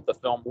part of the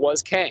film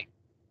was Kang.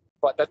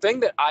 But the thing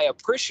that I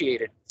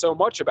appreciated so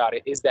much about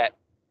it is that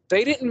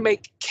they didn't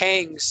make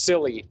Kang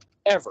silly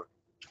ever.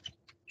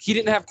 He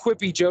didn't have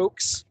quippy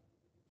jokes.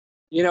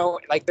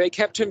 They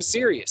kept him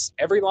serious.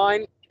 Every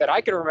line that I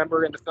can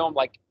remember in the film,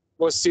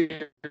 was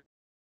serious.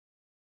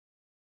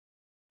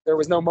 There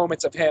was no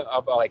moments of him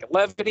of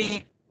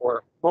levity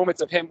or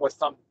moments of him with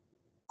some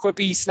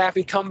quippy,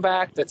 snappy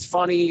comeback that's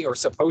funny or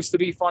supposed to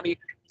be funny.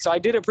 So I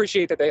did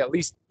appreciate that they at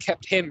least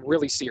kept him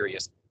really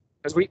serious,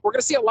 because we're going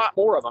to see a lot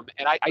more of him,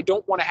 and I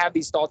don't want to have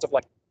these thoughts of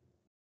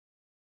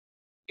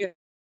you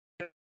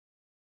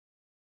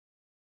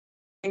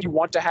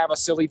want to have a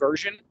silly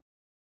version,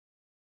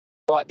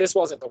 but this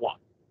wasn't the one.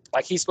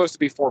 He's supposed to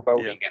be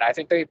foreboding, and I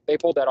think they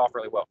pulled that off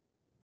really well.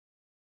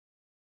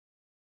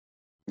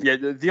 Yeah,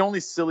 the only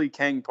silly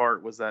Kang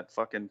part was that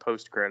fucking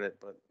post-credit,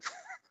 but...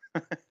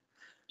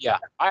 Yeah,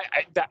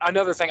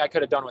 another thing I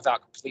could have done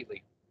without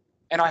completely.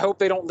 And I hope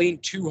they don't lean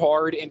too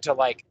hard into,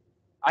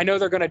 I know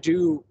they're going to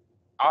do,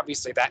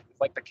 obviously, that,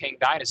 the Kang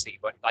Dynasty,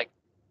 but,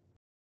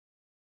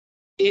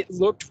 it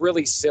looked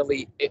really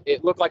silly.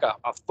 It looked like a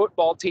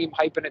football team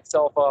hyping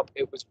itself up.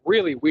 It was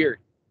really weird.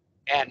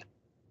 And...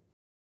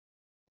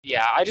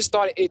 yeah, I just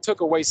thought it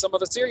took away some of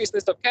the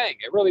seriousness of Kang.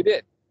 It really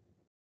did.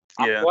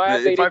 I'm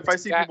glad if I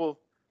see that. People,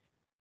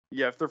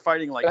 if they're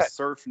fighting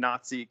surf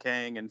Nazi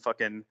Kang and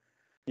fucking,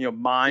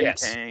 mime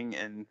Kang,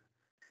 and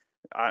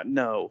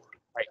no.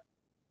 Right.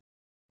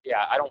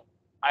 yeah,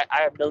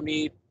 I have no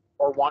need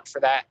or want for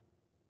that.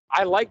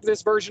 I like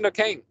this version of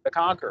King the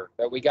Conqueror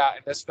that we got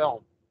in this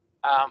film,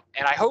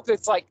 and I hope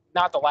it's like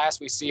not the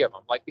last we see of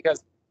him, like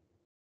because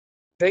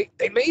they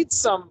made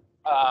some.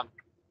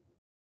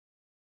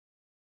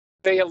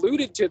 They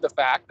alluded to the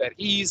fact that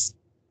it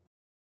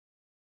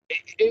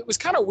was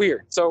kind of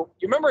weird. So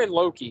you remember in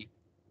Loki,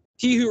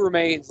 He Who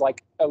Remains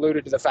like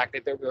alluded to the fact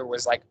that there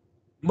was like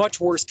much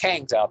worse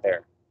Kangs out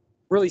there,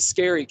 really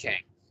scary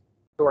Kangs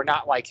who are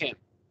not like him.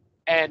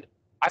 And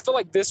I feel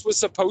like this was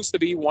supposed to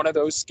be one of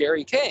those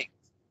scary Kangs.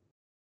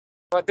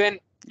 But then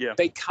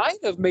they kind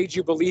of made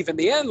you believe in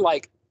the end,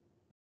 like,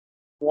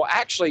 well,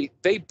 actually,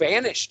 they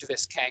banished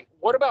this Kang.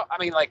 What about,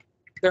 I mean, like,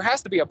 there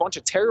has to be a bunch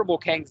of terrible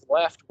Kangs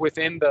left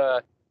within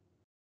the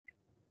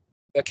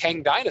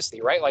Kang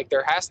dynasty, right? Like,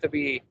 there has to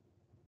be,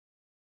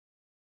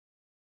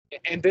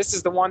 and this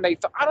is the one they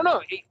thought, I don't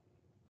know.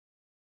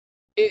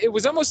 It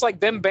was almost like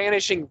them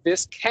banishing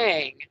this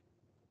Kang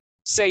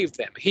saved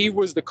them. He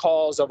was the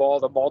cause of all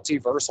the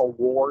multiversal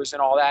wars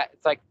and all that.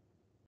 It's like,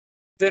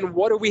 then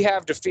what do we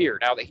have to fear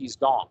now that he's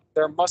gone?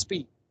 There must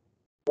be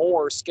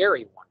more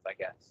scary ones, I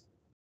guess.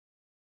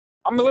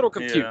 I'm a little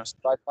confused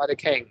by the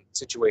Kang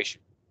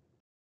situation.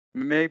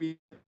 Maybe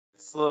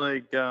it's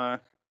like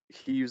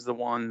he's the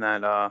one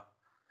that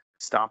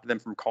stopped them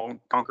from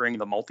conquering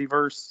the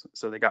multiverse,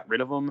 so they got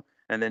rid of him.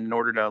 And then in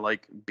order to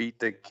like beat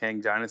the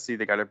Kang dynasty,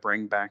 they got to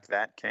bring back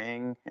that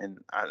Kang. And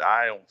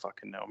I don't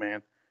fucking know,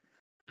 man.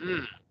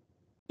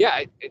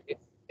 Yeah,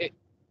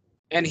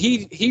 and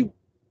he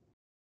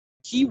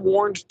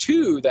warned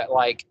too that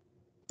like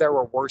there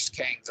were worse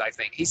Kangs. I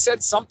think he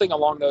said something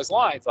along those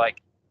lines,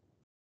 like.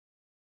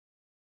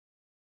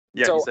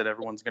 Yeah, so, he said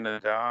everyone's gonna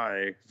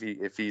die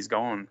if he's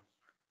gone.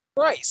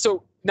 Right.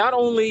 So not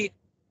only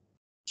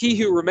He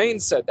Who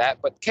Remains said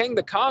that, but Kang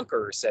the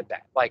Conqueror said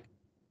that. Like,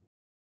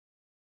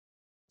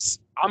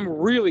 I'm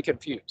really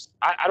confused.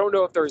 I don't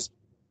know if there's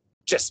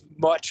just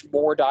much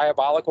more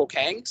diabolical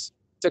Kangs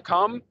to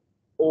come,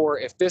 or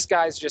if this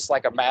guy's just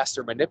like a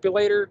master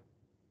manipulator,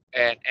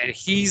 and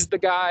he's the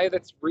guy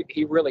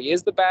he really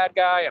is the bad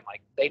guy, and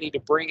like they need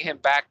to bring him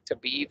back to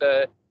be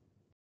the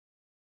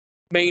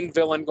main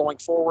villain going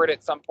forward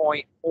at some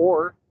point,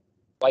 or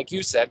like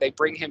you said, they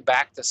bring him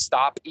back to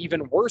stop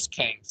even worse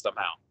Kangs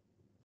somehow.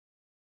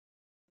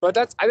 But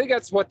I think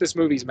that's what this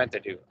movie's meant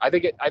to do. I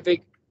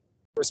think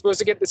we're supposed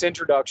to get this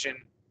introduction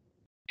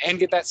and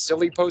get that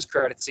silly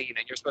post-credit scene,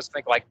 and you're supposed to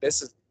think like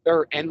there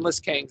are endless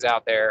Kangs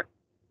out there.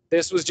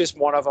 This was just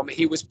one of them.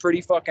 He was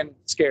pretty fucking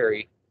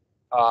scary.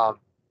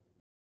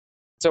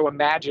 So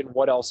imagine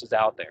what else is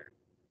out there.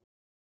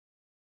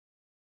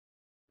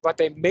 But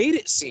they made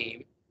it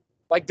seem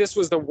like this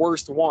was the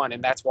worst one,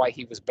 and that's why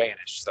he was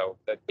banished. So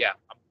yeah,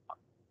 I'm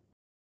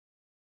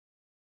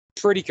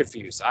pretty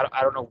confused.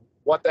 I don't know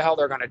what the hell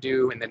they're going to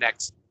do in the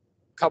next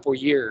couple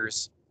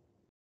years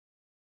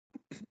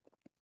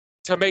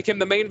to make him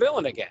the main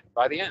villain again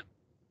by the end.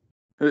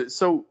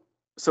 So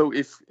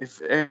if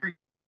every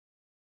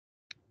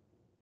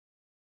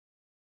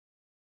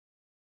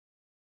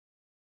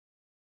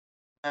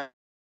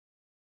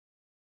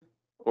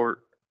or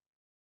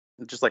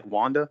just like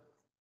Wanda,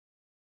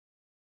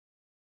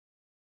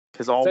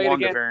 because all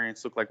Wanda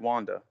variants look like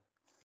Wanda.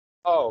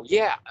 Oh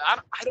yeah,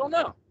 I don't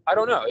know. I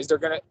don't know. Is there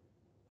gonna?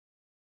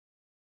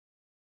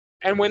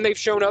 And when they've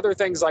shown other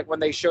things, like when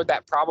they showed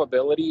that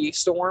probability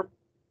storm,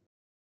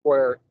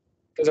 where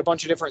there's a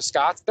bunch of different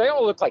Scotts, they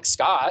all look like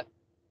Scott.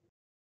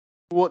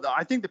 Well,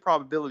 I think the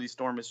probability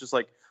storm is just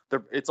like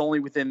it's only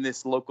within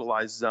this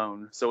localized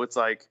zone, so it's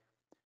like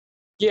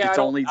it's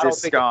only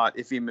this Scott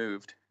if he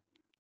moved.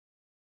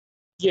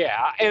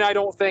 Yeah, and I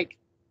don't think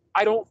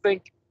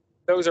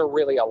those are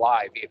really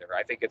alive either.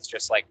 I think it's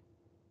just like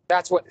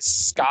that's what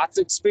Scott's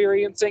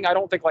experiencing. I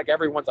don't think like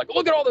everyone's like,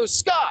 look at all those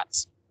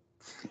Scotts.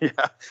 Yeah,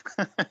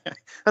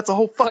 that's a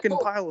whole fucking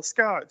pile of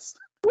Scotts.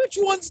 Which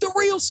one's the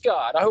real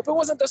Scott? I hope it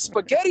wasn't the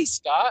spaghetti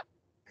Scott.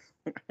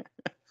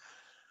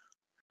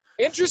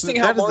 Interesting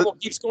how Marvel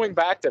keeps going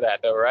back to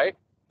that, though, right?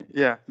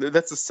 Yeah,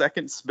 that's the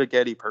second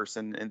spaghetti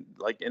person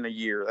in a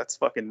year.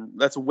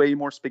 That's way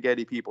more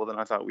spaghetti people than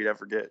I thought we'd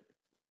ever get.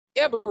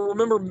 Yeah, but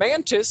remember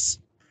Mantis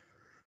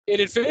in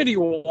Infinity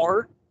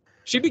War?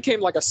 She became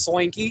like a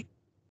slinky.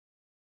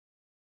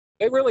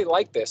 They really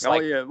like this. Oh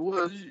yeah,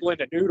 well,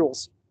 Linda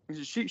Noodles.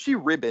 She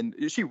ribboned.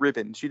 She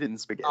ribboned. She didn't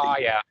spaghetti. Oh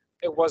yeah,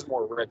 it was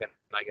more ribbon,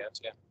 I guess.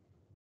 Yeah.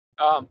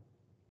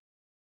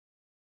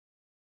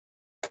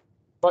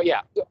 But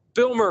yeah,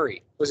 Bill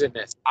Murray was in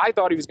this. I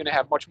thought he was going to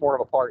have much more of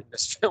a part in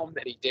this film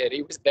than he did.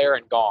 He was there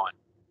and gone.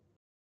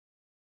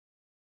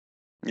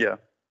 Yeah.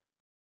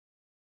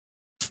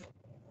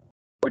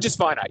 Which is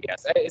fine, I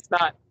guess. It's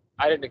not.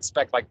 I didn't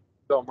expect like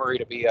Bill Murray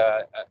to be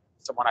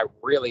someone I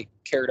really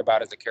cared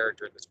about as a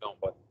character in this film,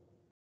 but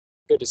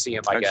good to see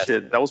him. I guess.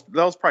 Shit, that was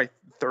probably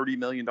 $30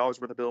 million worth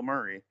of Bill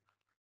Murray.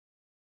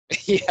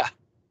 Yeah.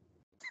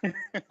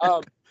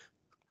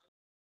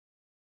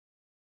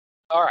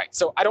 All right,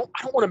 so I don't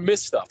want to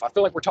miss stuff. I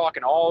feel like we're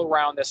talking all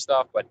around this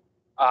stuff, but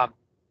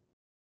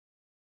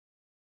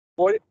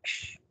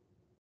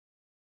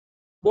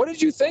what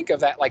did you think of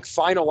that like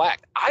final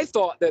act? I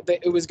thought that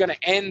it was going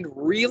to end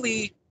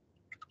really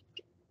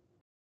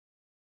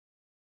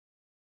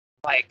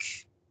like,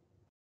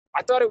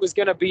 I thought it was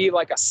going to be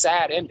like a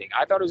sad ending.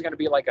 I thought it was going to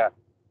be like a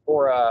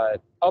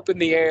up in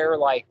the air,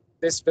 like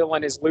this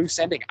villain is loose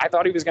ending. I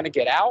thought he was going to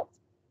get out.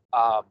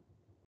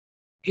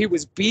 He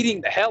was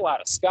beating the hell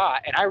out of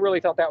Scott, and I really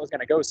thought that was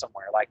going to go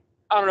somewhere. Like,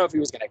 I don't know if he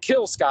was going to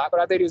kill Scott, but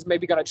I think he was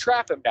maybe going to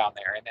trap him down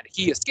there, and then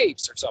he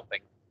escapes or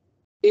something.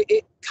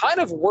 It kind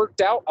of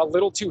worked out a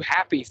little too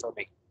happy for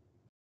me.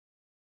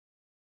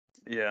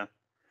 Yeah.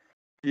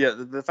 Yeah,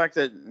 the fact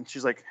that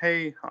she's like,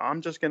 hey,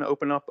 I'm just going to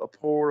open up a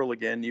portal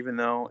again, even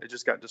though it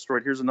just got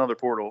destroyed. Here's another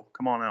portal.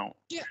 Come on out.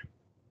 Yeah.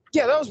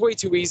 Yeah, that was way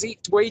too easy.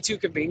 Way too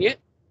convenient.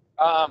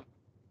 And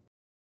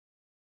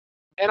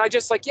I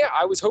just like, yeah,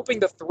 I was hoping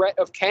the threat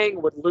of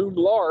Kang would loom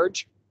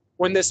large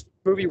when this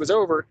movie was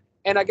over.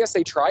 And I guess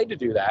they tried to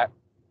do that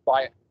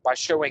by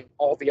showing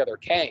all the other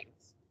Kangs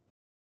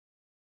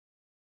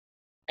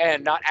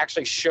and not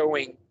actually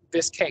showing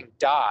this Kang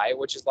die,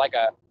 which is like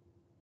a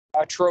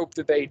trope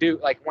that they do.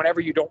 Like, whenever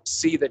you don't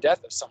see the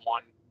death of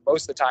someone,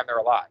 most of the time they're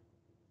alive.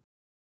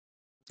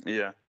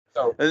 Yeah.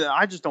 So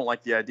I just don't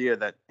like the idea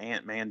that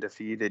Ant-Man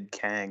defeated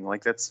Kang.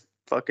 Like, that's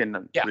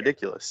fucking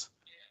ridiculous.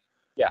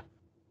 Yeah.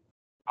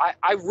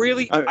 I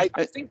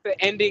think the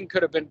ending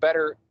could have been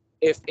better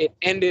if it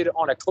ended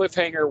on a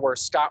cliffhanger where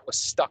Scott was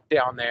stuck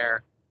down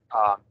there,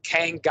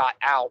 Kang got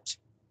out,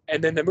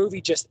 and then the movie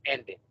just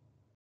ended.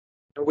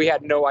 And we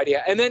had no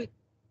idea. And then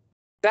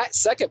that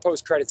second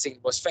post-credit scene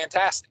was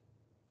fantastic.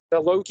 The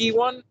Loki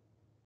one.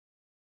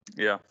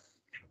 Yeah.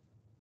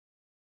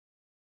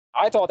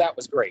 I thought that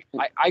was great.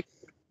 I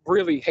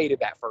really hated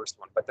that first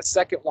one, but the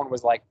second one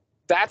was like,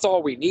 that's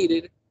all we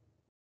needed.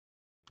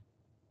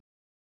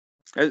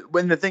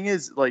 When the thing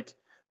is, like,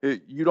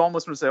 you'd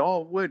almost want to say, oh,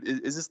 what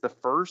is this the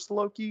first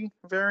Loki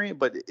variant?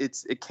 But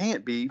it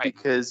can't be,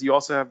 because you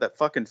also have that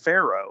fucking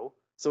Pharaoh.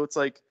 So it's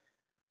like,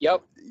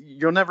 yep,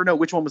 you'll never know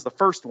which one was the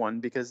first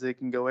one because they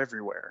can go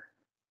everywhere.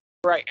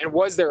 Right. And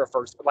was there a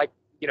first? Like,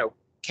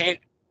 can't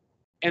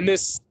in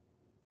this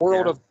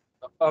world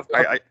of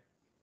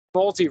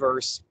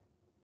multiverse,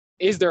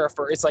 is there a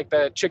first? It's like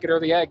the chicken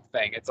or the egg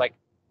thing. It's like,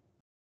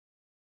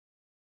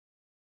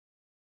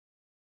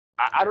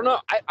 I don't know.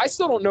 I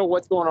still don't know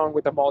what's going on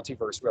with the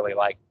multiverse, really.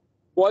 Like,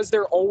 was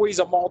there always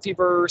a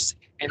multiverse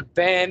and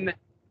then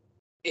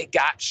it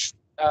got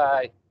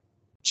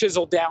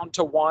chiseled down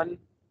to one,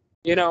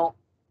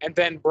 and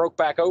then broke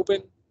back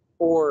open?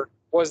 Or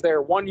was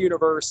there one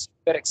universe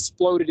that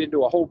exploded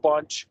into a whole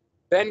bunch,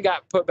 then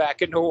got put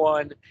back into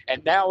one,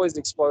 and now is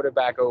exploded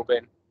back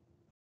open?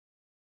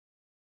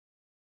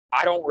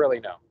 I don't really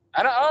know.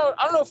 I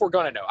don't know if we're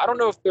going to know. I don't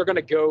know if they're going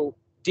to go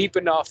deep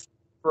enough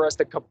for us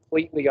to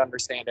completely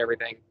understand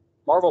everything.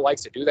 Marvel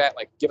likes to do that,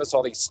 like give us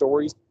all these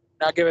stories,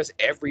 not give us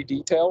every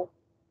detail.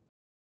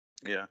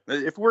 Yeah.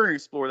 If we're going to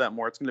explore that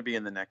more, it's going to be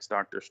in the next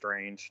Doctor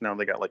Strange. Now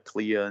they got like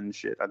Clea and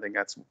shit. I think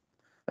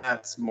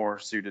that's more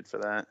suited for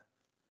that.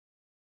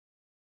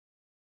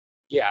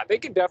 Yeah, they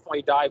can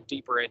definitely dive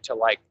deeper into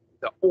like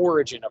the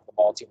origin of the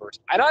multiverse.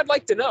 And I'd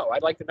like to know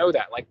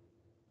that, like,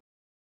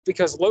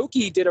 because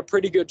Loki did a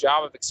pretty good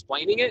job of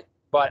explaining it,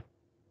 but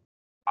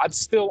I'm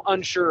still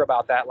unsure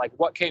about that. Like,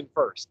 what came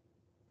first?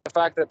 The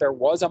fact that there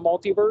was a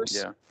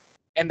multiverse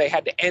and they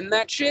had to end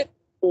that shit,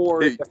 or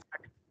the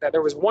fact that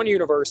there was one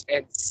universe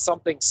and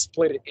something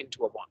split it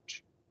into a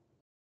bunch?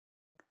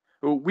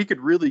 Well, we could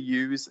really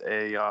use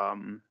a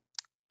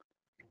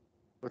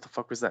what the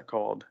fuck was that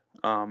called?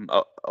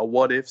 A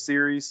what if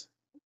series.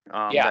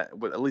 That,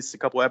 with at least a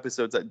couple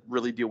episodes that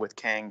really deal with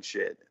Kang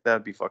shit. That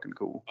would be fucking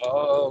cool.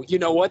 Oh, you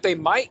know what? They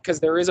might, because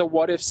there is a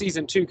What If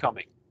season 2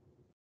 coming.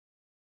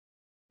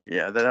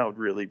 Yeah, that would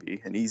really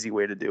be an easy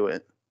way to do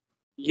it.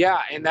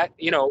 Yeah, and that,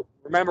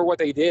 remember what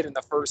they did in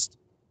the first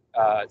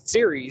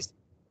series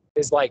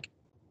is like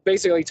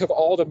basically took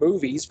all the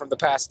movies from the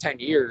past 10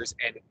 years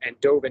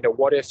and dove into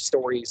what if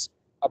stories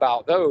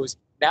about those.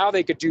 Now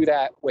they could do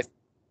that with,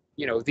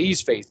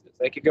 these phases.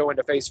 They could go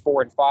into phase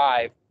 4 and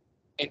 5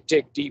 and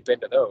dig deep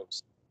into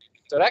those.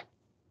 So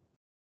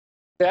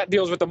that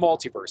deals with the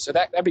multiverse. So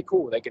that'd be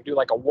cool. They could do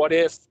like a what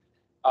if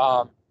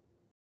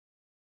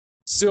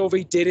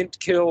Sylvie didn't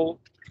kill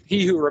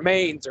He Who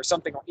Remains or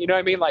something. You know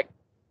what I mean? Like,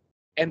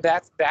 and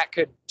that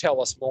could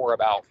tell us more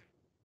about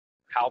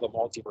how the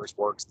multiverse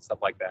works and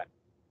stuff like that.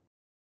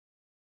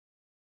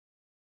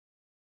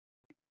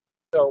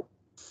 So,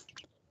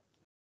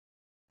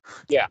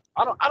 yeah,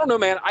 I don't know,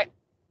 man.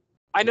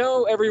 I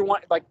know everyone,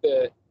 like,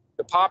 the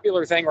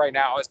popular thing right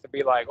now is to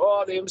be like,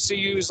 oh, the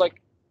MCU's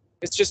like,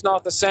 it's just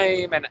not the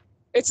same, and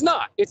it's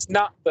not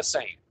the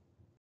same.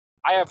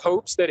 I have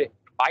hopes that it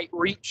might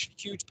reach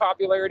huge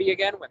popularity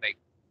again when they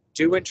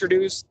do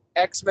introduce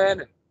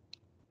X-Men,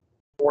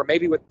 or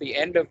maybe with the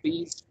end of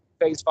these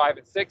phase 5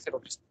 and 6, it'll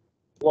just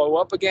blow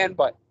up again.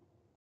 But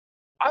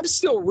I'm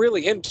still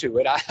really into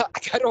it. I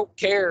don't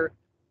care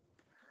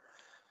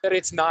that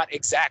it's not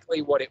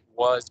exactly what it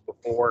was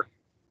before.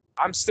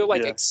 I'm still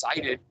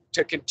excited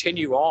to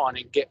continue on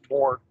and get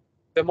more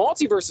the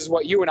multiverse is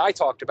what you and I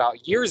talked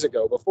about years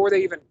ago before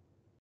they even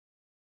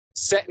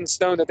set in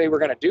stone that they were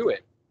going to do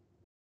it.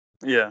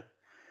 Yeah.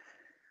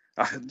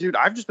 Dude,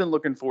 I've just been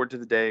looking forward to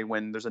the day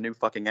when there's a new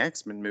fucking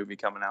X-Men movie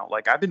coming out.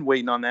 Like, I've been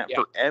waiting on that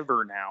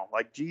forever now.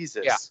 Like,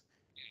 Jesus. Yeah.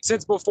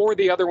 Since before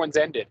the other ones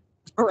ended,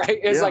 right?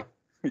 It's like,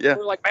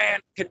 we're like,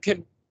 man,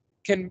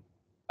 can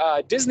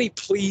Disney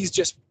please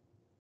just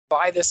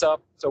buy this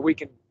up so we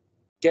can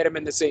get them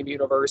in the same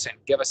universe and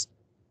give us,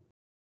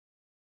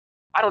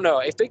 I don't know,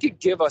 if they could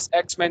give us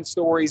X-Men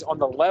stories on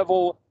the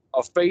level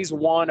of phase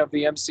 1 of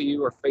the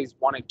MCU or phase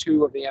 1 and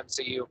 2 of the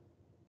MCU,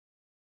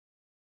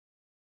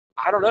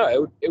 I don't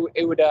know.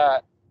 It would.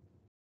 I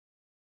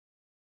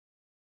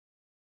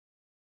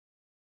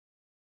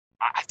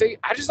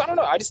don't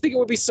know. I just think it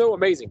would be so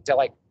amazing to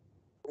like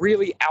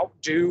really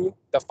outdo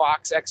the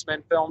Fox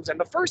X-Men films. And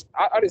the first,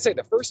 I'd say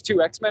the first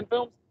 2 X-Men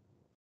films,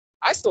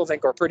 I still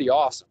think are pretty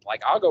awesome.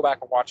 Like I'll go back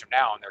and watch them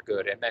now, and they're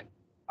good. And then,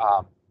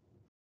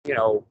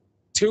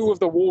 2 of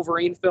the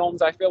Wolverine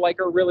films I feel like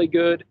are really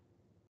good.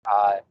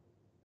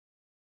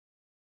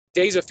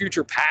 Days of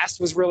Future Past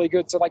was really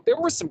good. So like there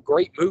were some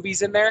great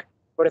movies in there.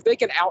 But if they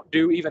can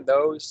outdo even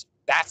those,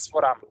 that's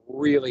what I'm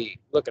really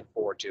looking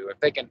forward to. If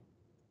they can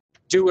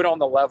do it on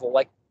the level,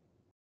 like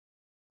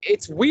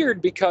it's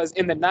weird because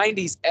in the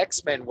 90s,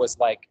 X-Men was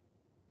like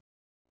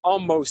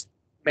almost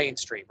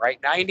mainstream, right?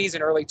 90s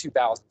and early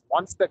 2000s.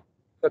 Once the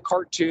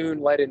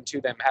cartoon led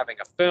into them having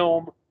a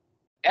film,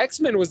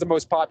 X-Men was the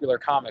most popular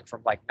comic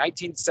from like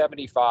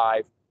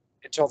 1975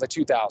 until the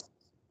 2000s.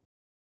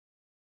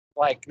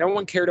 Like no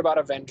one cared about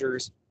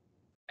Avengers.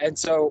 And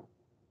so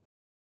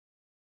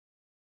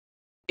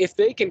if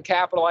they can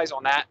capitalize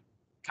on that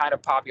kind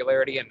of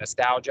popularity and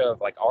nostalgia of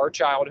like our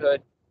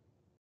childhood,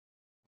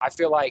 I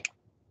feel like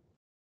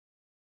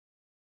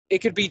it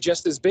could be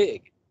just as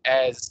big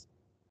as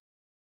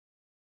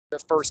the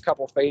first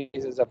couple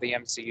phases of the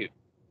MCU.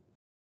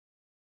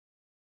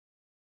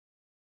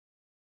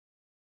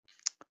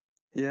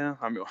 Yeah,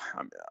 I mean,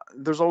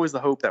 there's always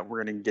the hope that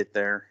we're going to get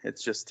there.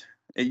 It's just,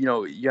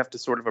 you have to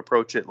sort of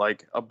approach it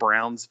like a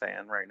Browns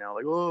fan right now.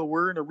 Like, oh,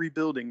 we're in a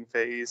rebuilding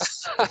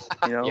phase.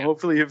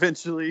 Hopefully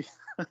eventually.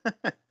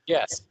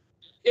 Yes.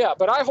 Yeah,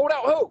 but I hold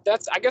out hope.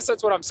 I guess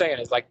that's what I'm saying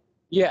is like,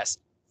 yes,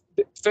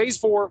 phase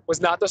 4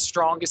 was not the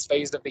strongest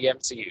phase of the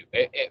MCU.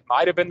 It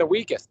might have been the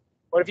weakest.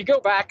 But if you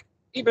go back,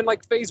 even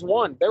like phase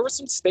 1, there were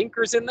some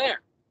stinkers in there.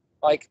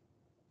 Like,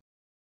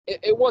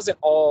 it wasn't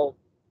all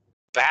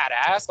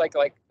badass. Like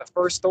the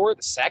first Thor,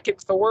 the second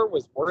Thor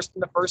was worse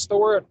than the first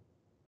Thor.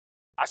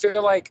 I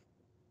feel like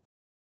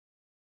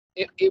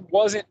it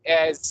wasn't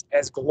as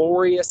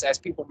glorious as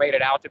people made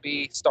it out to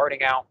be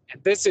starting out.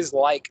 And this is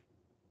like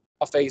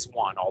a phase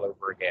 1 all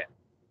over again.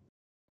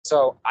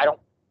 So I don't,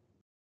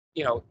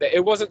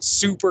 it wasn't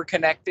super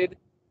connected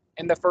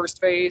in the first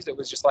phase. It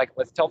was just like,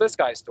 let's tell this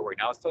guy's story.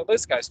 Now let's tell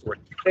this guy's story.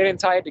 They didn't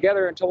tie it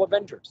together until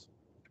Avengers.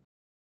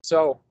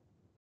 So,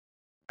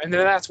 and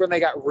then that's when they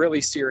got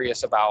really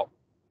serious about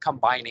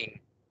combining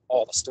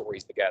all the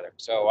stories together.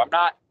 So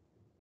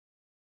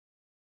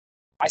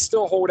I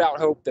still hold out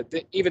hope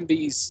that even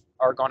these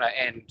are going to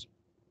end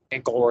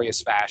in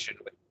glorious fashion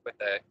with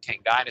the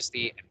King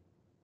Dynasty and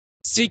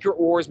Secret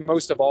Wars.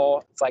 Most of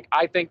all, it's like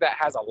I think that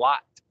has a lot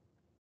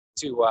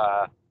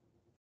to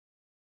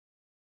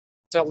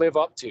live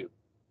up to.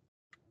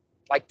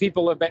 Like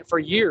people have been for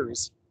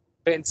years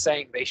been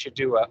saying they should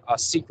do a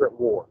Secret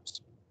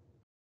Wars.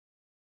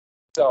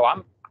 So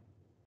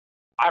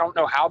I don't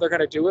know how they're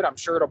going to do it. I'm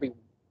sure it'll be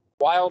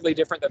wildly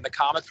different than the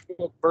comic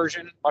book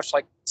version, much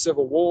like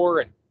Civil War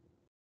and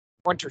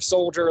Winter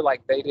Soldier.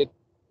 Like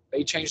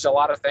they changed a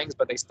lot of things,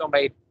 but they still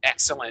made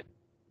excellent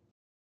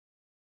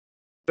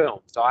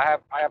films. So I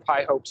have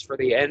high hopes for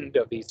the end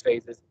of these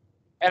phases,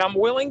 and I'm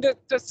willing to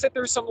sit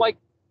through some like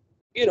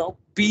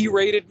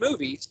B-rated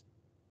movies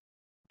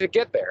to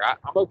get there.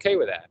 I'm okay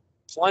with that.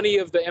 Plenty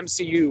of the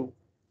MCU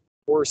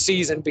were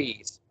C's and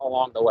B's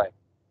along the way.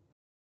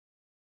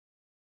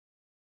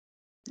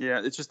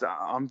 Yeah, it's just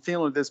I'm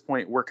feeling at this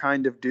point we're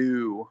kind of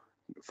due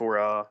for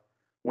a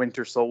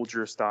Winter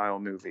Soldier style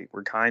movie.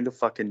 We're kind of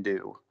fucking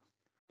due.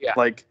 Yeah.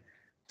 Like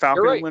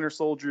Falcon and Winter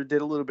Soldier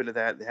did a little bit of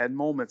that. They had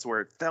moments where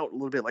it felt a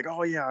little bit like,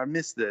 oh yeah, I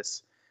missed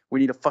this. We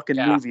need a fucking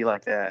movie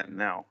like that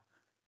now.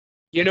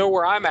 You know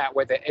where I'm at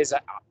with it is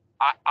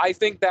I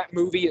think that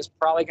movie is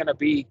probably going to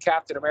be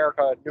Captain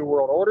America New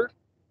World Order,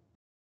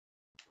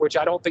 which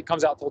I don't think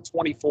comes out till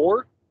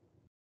 24.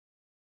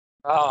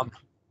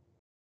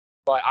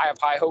 But I have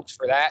high hopes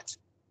for that.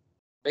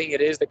 Being it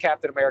is the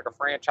Captain America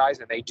franchise,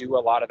 and they do a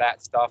lot of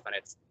that stuff, and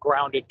it's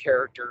grounded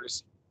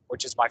characters,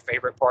 which is my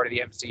favorite part of the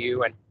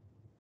MCU. And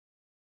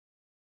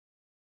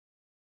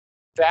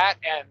that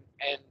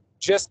and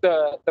just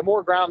the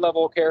more ground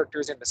level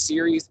characters in the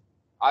series,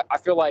 I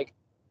feel like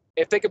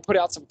if they could put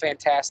out some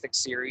fantastic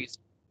series,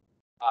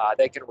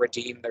 they can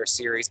redeem their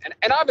series.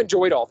 And I've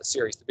enjoyed all the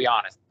series, to be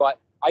honest. But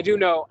I do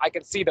know I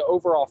can see the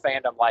overall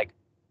fandom like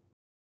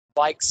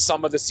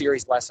some of the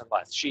series less and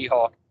less.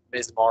 She-Hulk,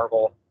 Ms.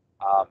 Marvel,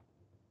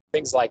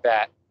 things like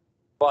that.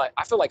 But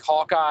I feel like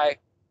Hawkeye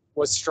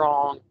was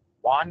strong.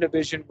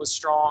 WandaVision was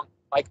strong.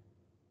 Like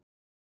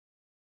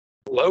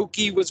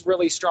Loki was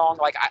really strong.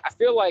 Like I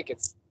feel like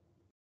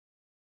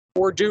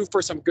we're due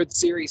for some good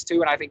series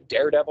too, and I think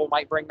Daredevil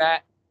might bring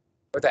that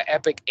with an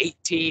epic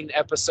 18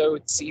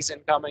 episode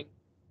season coming.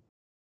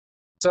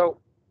 So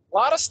a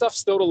lot of stuff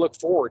still to look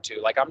forward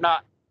to. Like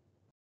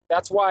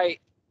that's why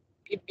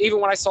even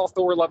when I saw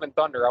Thor: Love and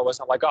Thunder, I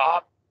wasn't like, oh,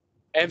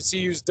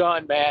 MCU's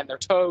done, man. They're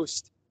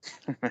toast.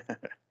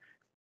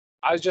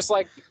 I was just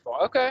like,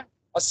 okay,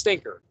 a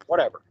stinker,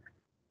 whatever.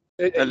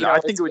 I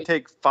think it would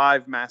take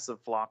 5 massive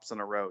flops in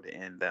a row to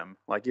end them.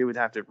 Like, it would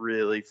have to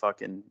really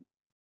fucking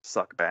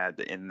suck bad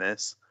to end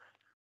this.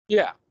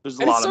 Yeah. There's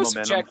a lot of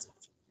momentum. Subjective.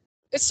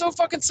 It's so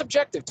fucking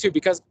subjective, too,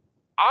 because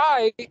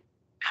I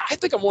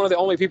think I'm one of the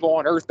only people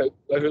on Earth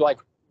who like,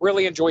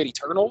 really enjoyed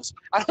Eternals.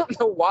 I don't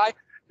know why.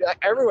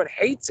 Everyone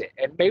hates it,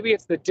 and maybe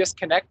it's the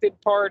disconnected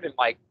part and,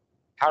 like,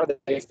 how do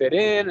they fit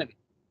in and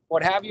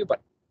what have you,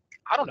 but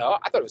I don't know.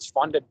 I thought it was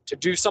fun to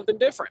do something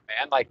different,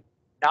 man. Like,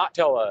 not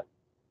tell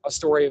a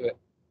story of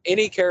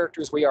any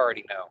characters we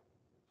already know.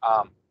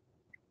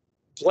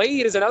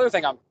 Blade is another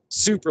thing I'm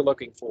super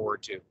looking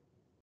forward to.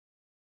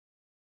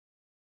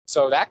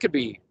 So that could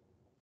be,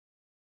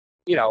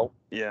 yeah.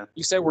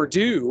 You said we're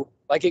due.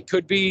 Like, it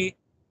could be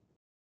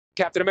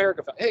Captain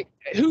America. Hey,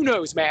 who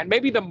knows, man?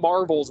 Maybe the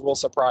Marvels will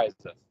surprise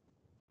us.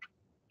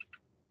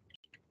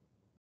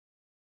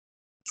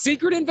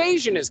 Secret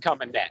Invasion is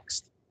coming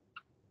next.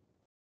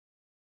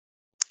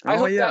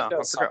 Oh, yeah. I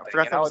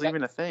forgot that was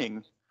even a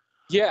thing.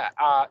 Yeah.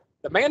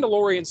 The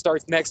Mandalorian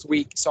starts next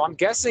week, so I'm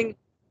guessing,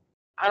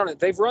 I don't know,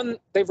 they've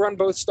run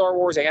both Star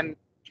Wars and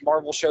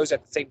Marvel shows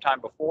at the same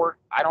time before.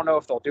 I don't know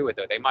if they'll do it,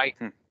 though. They might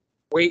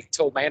wait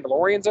till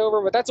Mandalorian's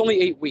over, but that's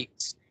only 8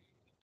 weeks.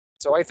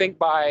 So I think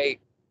by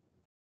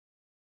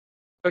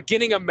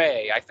beginning of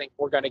May, I think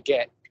we're going to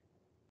get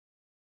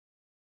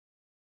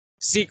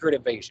Secret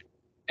Invasion.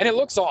 And it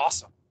looks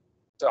awesome.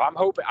 So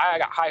I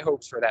got high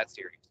hopes for that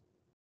series.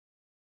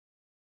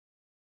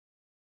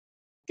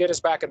 Get us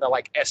back into,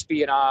 like,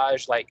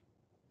 espionage, like,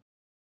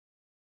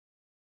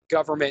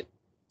 government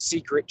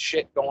secret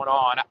shit going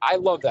on. I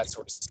love that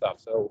sort of stuff.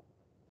 So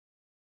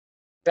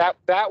that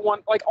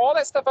one, like, all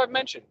that stuff I've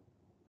mentioned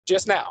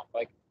just now,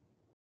 like,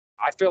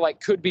 I feel like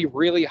could be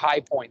really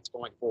high points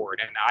going forward,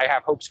 and I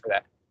have hopes for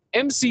that.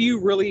 MCU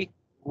really,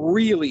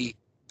 really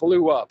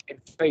blew up in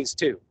Phase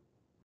 2.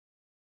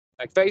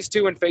 Like, Phase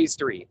 2 and Phase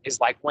 3 is,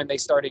 like, when they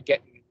started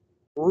getting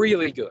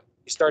really good.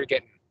 You started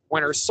getting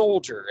Winter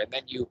Soldier, and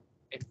then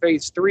in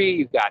Phase 3,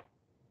 you got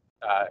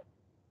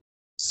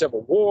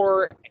Civil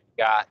War, and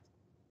you got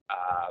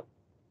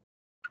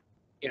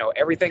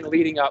everything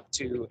leading up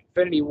to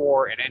Infinity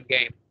War and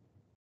Endgame.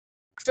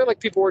 I feel like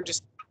people were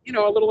just, a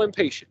little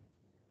impatient.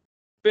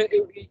 But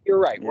you're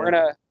right. Yeah. We're in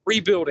a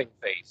rebuilding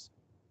phase.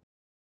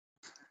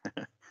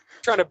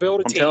 Trying to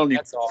build a team. Telling you,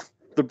 that's all.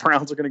 The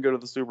Browns are going to go to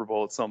the Super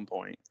Bowl at some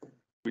point.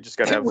 We just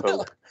got to have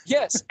hope.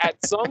 Yes, at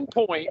some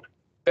point,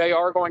 they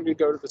are going to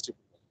go to the Super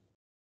Bowl.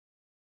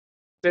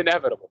 It's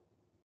inevitable.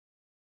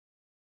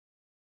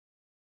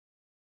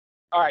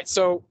 All right,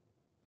 so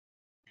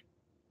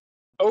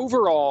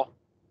overall,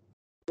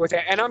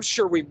 and I'm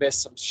sure we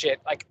missed some shit.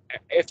 Like,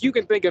 if you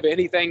can think of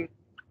anything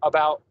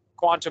about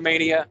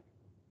Quantumania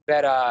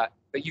that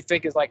you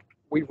think is, like,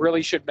 we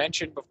really should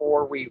mention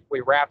before we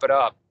wrap it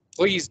up,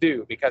 please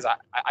do, because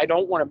I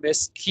don't want to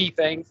miss key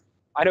things.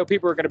 I know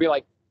people are going to be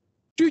like,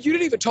 dude, you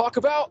didn't even talk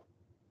about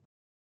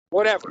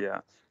whatever.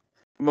 Yeah.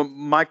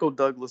 Michael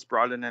Douglas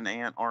brought in an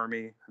ant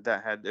army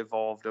that had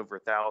evolved over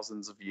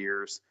thousands of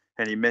years,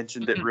 and he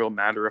mentioned it real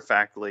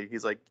matter-of-factly.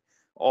 He's like,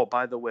 oh,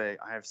 by the way,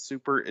 I have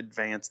super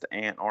advanced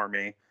ant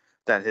army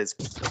that is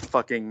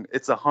fucking,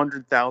 it's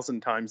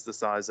 100,000 times the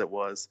size it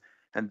was,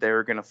 and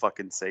they're going to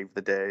fucking save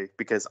the day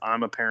because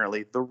I'm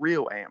apparently the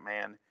real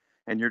Ant-Man,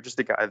 and you're just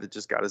a guy that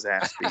just got his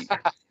ass beat.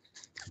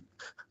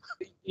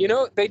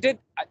 They did,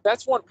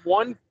 that's one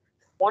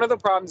of the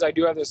problems I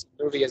do have this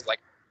movie is, like,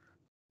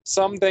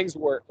 some things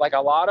were, like,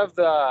 a lot of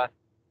the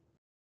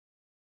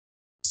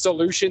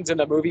solutions in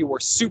the movie were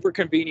super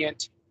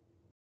convenient,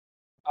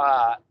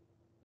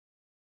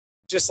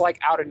 just, like,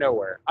 out of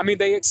nowhere. I mean,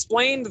 they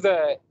explained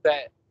the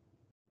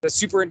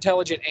super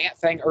intelligent ant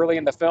thing early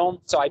in the film,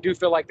 so I do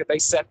feel like that they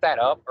set that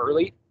up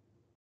early.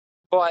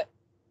 But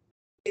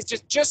it's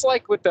just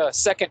like with the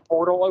second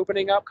portal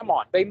opening up, come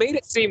on. They made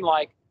it seem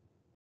like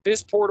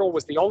this portal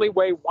was the only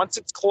way. Once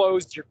it's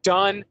closed, you're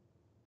done.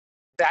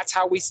 That's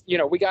how we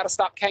got to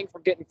stop Kang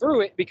from getting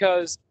through it,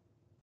 because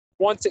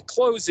once it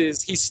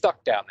closes, he's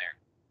stuck down there.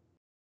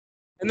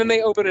 And then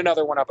they open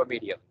another one up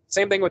immediately.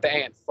 Same thing with the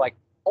ants. Like,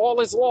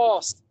 all is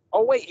lost.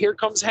 Oh, wait, here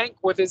comes Hank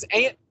with his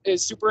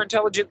super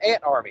intelligent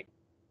ant army.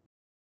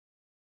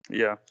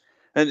 Yeah.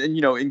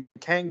 And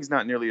Kang's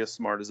not nearly as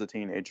smart as a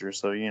teenager,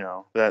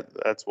 so,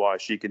 that's why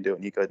she could do it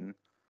and he couldn't.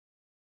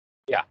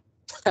 Yeah,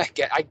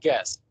 I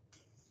guess.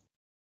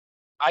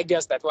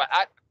 That's why.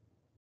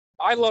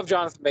 I love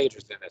Jonathan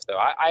Majors in this, though.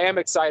 I am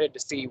excited to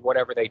see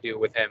whatever they do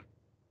with him.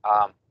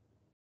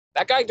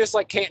 That guy just,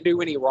 like, can't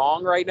do any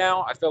wrong right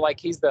now. I feel like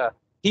he's the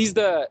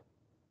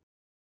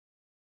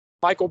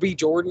Michael B.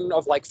 Jordan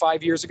of, like,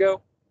 5 years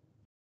ago.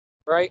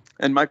 right?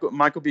 And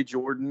Michael B.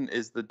 Jordan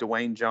is the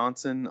Dwayne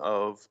Johnson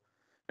of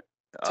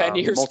 10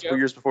 years multiple ago.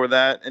 years before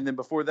that, and then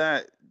before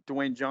that,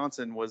 Dwayne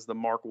Johnson was the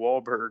Mark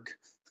Wahlberg.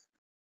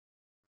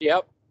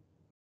 Yep.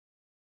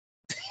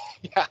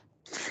 Yeah.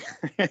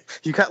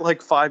 You got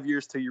like 5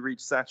 years till you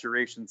reach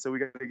saturation, so we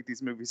got to get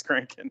these movies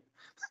cranking.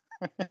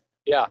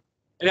 Yeah.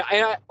 And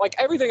I like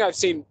everything I've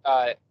seen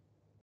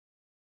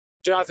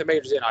Jonathan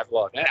Majors in, I've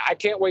loved. And I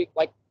can't wait.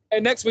 Like,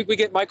 and next week we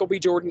get Michael B.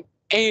 Jordan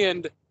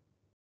and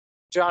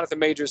Jonathan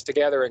Majors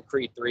together in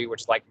Creed 3,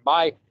 which is like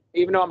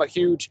even though I'm a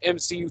huge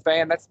MCU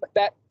fan,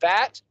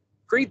 that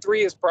Creed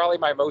 3 is probably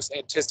my most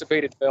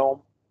anticipated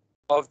film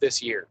of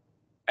this year.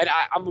 And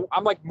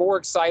I'm like more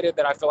excited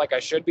than I feel like I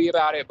should be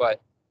about it, but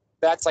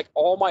that's like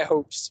all my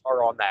hopes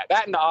are on that.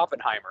 That and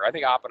Oppenheimer. I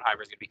think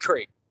Oppenheimer is going to be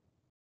great.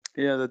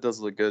 Yeah, that does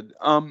look good.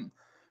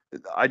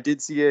 I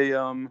did see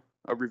a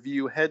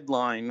review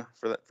headline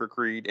for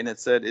Creed, and it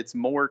said it's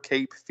more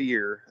Cape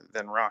Fear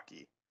than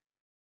Rocky.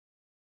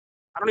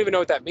 I don't even know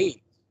what that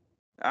means.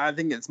 I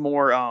think it's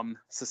more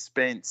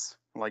suspense,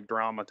 like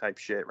drama type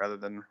shit, rather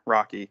than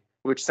Rocky,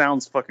 which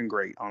sounds fucking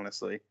great,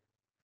 honestly.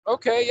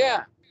 Okay,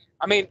 yeah.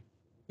 I mean,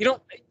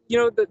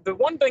 the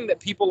one thing that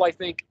people, I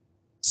think,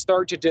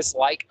 start to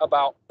dislike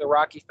about the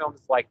Rocky films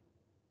is like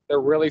they're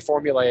really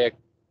formulaic.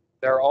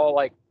 They're all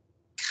like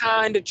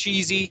kind of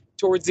cheesy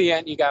towards the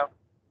end. You got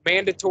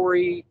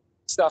mandatory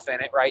stuff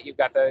in it, right? You've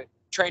got the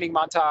training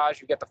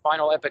montage. You got the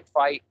final epic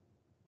fight.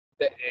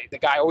 The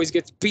guy always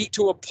gets beat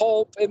to a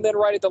pulp, and then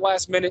right at the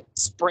last minute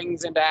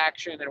springs into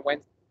action and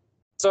wins.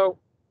 So,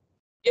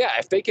 yeah,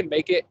 if they can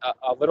make it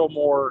a little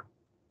more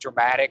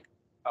dramatic,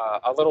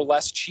 a little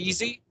less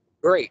cheesy,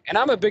 great. And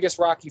I'm the biggest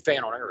Rocky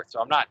fan on earth,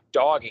 so I'm not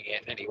dogging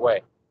it in any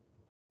way.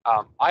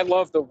 I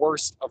love the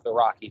worst of the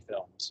Rocky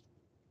films.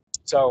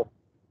 So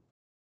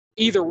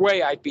either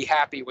way, I'd be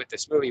happy with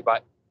this movie,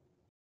 but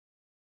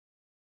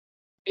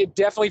it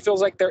definitely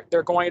feels like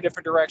they're going a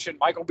different direction.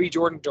 Michael B.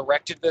 Jordan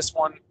directed this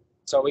one,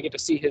 so we get to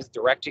see his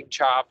directing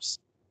chops.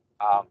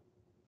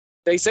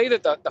 They say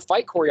that the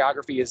fight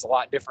choreography is a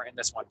lot different in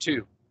this one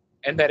too,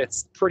 and that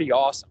it's pretty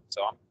awesome.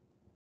 So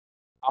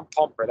I'm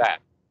pumped for that.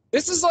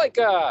 This is like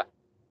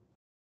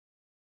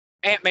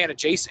Ant-Man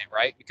adjacent,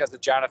 right? Because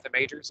of Jonathan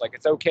Majors. Like,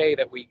 it's okay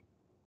that we're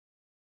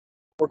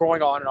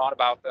going on and on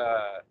about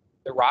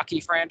the Rocky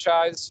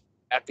franchise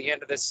at the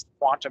end of this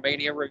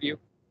Quantumania review.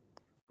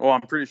 Well,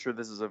 I'm pretty sure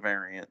this is a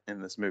variant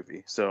in this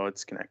movie, so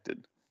it's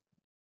connected.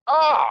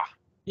 Ah,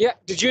 yeah.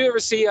 Did you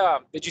see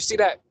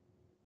that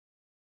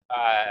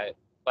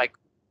like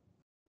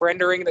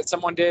rendering that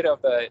someone did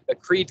of the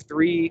Creed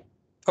 3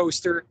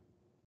 poster,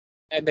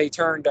 and they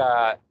turned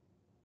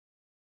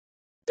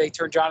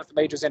Jonathan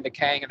Majors into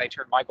Kang, and they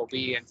turned Michael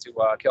B into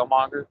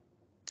Killmonger.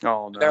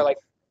 Oh no! They're like,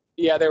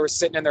 yeah, they were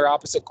sitting in their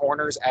opposite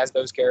corners as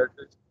those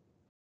characters.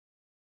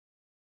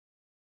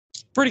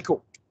 Pretty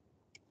cool.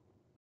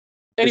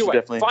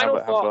 Anyway, final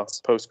thoughts.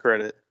 Post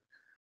credit.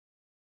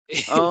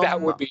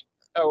 That would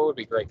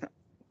be great.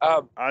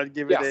 I'd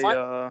give it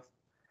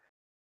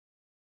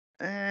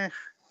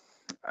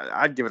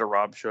I'd give it a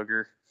Rob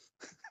Sugar.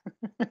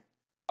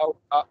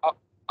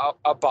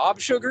 A Bob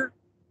Sugar?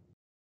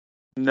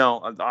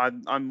 No,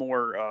 I'm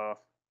more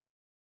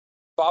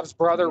Bob's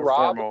brother, more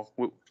Rob.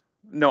 Formal.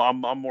 No,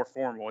 I'm more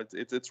formal.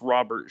 It's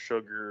Robert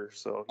Sugar,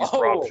 so he's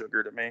Rob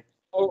Sugar to me.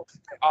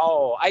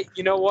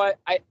 You know what?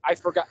 I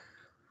forgot.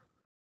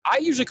 I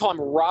usually call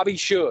him Robbie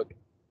Shug,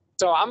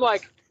 so I'm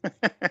like,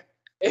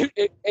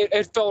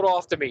 it felt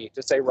off to me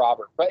to say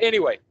Robert. But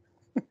anyway,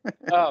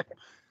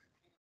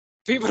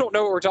 people don't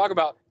know what we're talking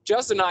about.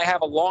 Justin and I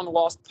have a long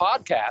lost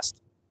podcast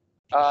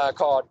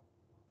called,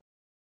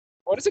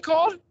 what is it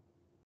called?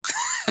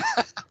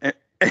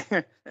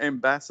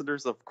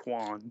 Ambassadors of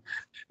Quan.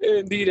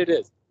 Indeed, it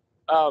is.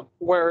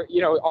 Where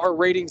our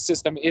rating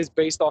system is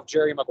based off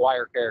Jerry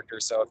Maguire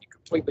characters. So if you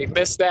completely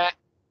missed that,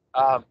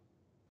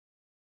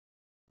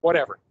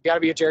 whatever. You got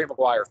to be a Jerry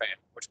Maguire fan,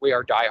 which we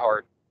are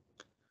diehard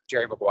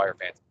Jerry Maguire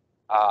fans.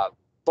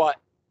 But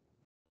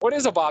what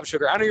is a Bob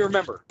Sugar? I don't even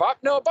remember. Bob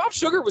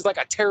Sugar was like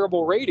a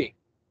terrible rating.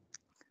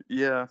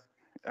 Yeah.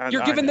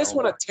 You're giving this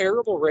one a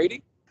terrible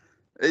rating?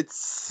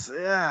 It's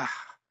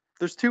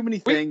there's too many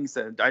things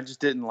that I just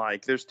didn't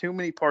like. There's too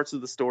many parts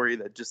of the story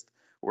that just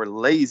were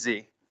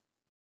lazy.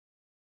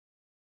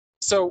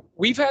 So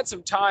we've had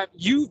some time.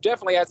 You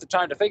definitely had some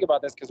time to think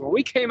about this, because when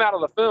we came out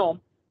of the film,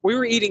 we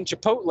were eating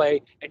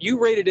Chipotle, and you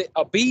rated it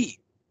a B.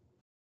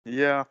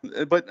 Yeah,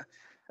 but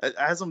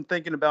as I'm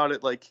thinking about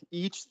it, like,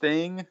 each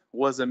thing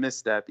was a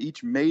misstep.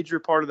 Each major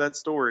part of that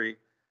story,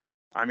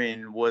 I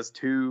mean, was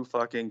too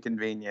fucking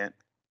convenient,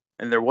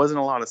 and there wasn't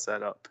a lot of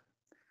setup.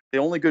 The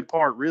only good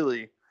part,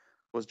 really,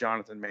 was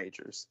Jonathan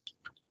Majors.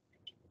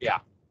 Yeah.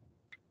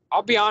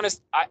 I'll be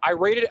honest, I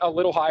rated it a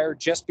little higher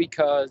just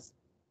because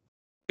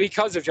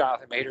of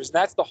Jonathan Majors. And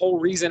that's the whole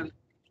reason.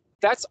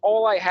 That's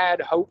all I had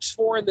hopes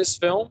for in this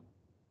film,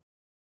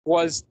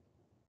 was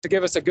to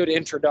give us a good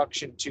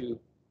introduction to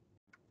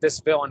this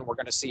villain we're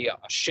going to see a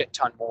shit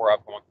ton more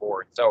of going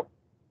forward. So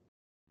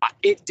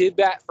it did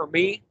that for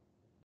me.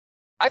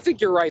 I think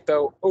you're right,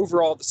 though.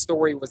 Overall, the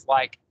story was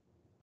like,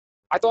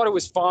 I thought it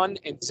was fun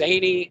and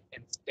zany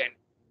and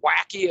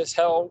wacky as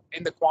hell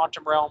in the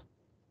quantum realm,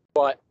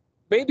 but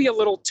maybe a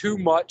little too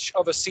much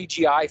of a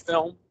CGI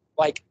film.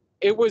 Like,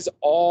 it was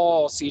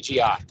all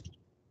CGI.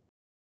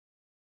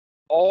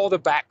 All the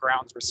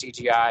backgrounds were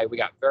CGI. We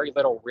got very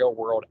little real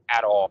world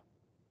at all.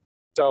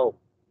 So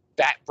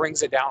that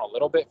brings it down a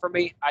little bit for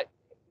me.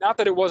 Not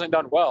that it wasn't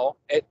done well.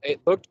 It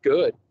looked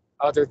good,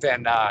 other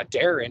than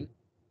Darren,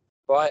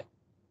 but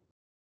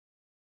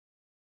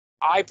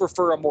I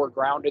prefer a more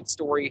grounded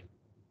story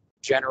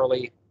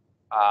generally.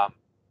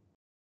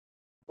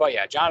 But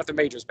yeah, Jonathan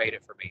Majors made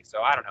it for me.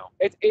 So I don't know.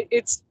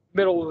 It's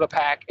middle of the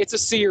pack. It's a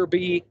C or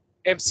B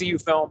MCU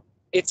film.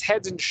 It's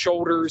heads and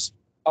shoulders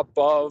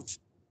above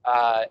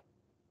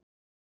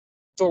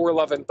Thor: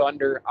 Love and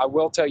Thunder. I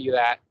will tell you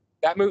that.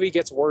 That movie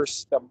gets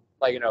worse the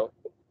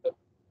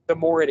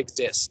more it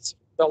exists.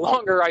 The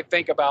longer I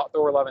think about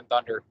Thor: Love and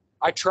Thunder,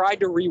 I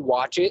tried to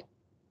rewatch it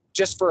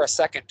just for a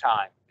second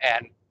time,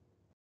 and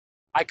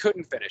I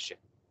couldn't finish it.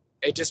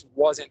 It just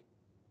wasn't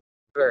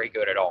very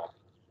good at all.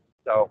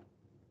 So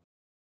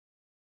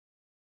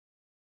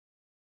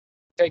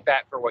take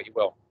that for what you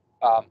will.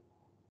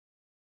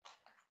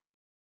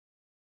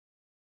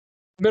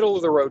 Middle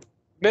of the road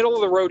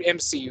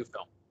MCU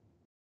film.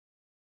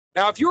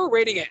 Now, if you were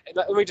rating it,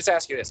 let me just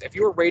ask you this: if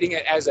you were rating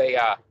it as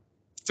a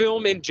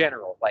film in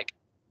general, like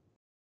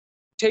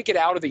take it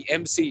out of the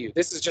MCU,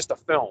 this is just a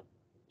film.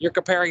 You're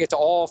comparing it to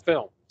all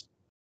film.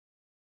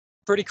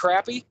 Pretty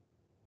crappy.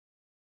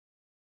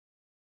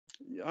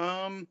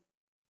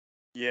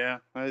 Yeah,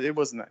 it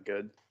wasn't that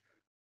good.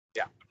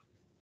 Yeah.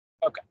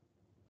 Okay.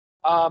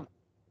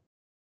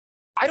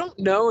 I don't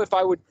know if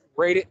I would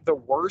rate it the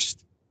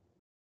worst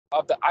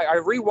of the. I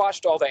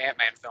rewatched all the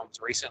Ant-Man films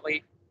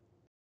recently.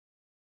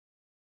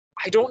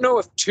 I don't know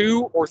if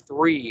 2 or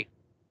 3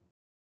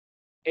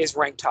 is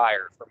ranked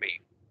higher for me.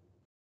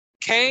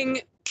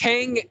 Kang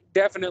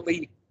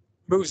definitely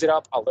moves it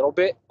up a little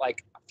bit,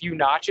 like a few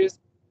notches.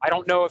 I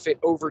don't know if it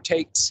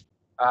overtakes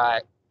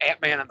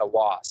Ant-Man and the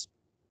Wasp,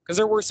 because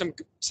there were some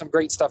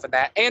great stuff in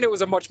that, and it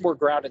was a much more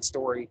grounded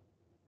story,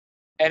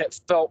 and it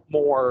felt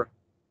more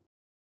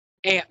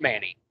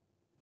Ant-Man-y.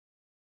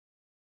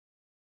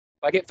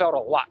 Like, it felt a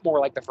lot more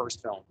like the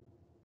first film.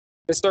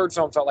 This third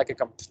film felt like a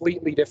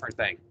completely different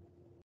thing.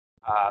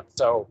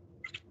 So,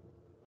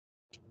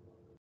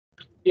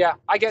 yeah,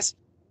 I guess,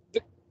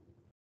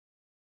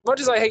 much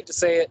as I hate to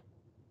say it,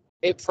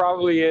 it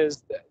probably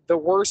is the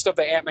worst of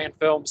the Ant-Man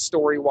films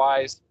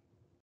story-wise,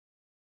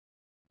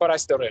 but I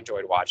still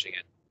enjoyed watching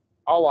it.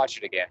 I'll watch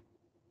it again.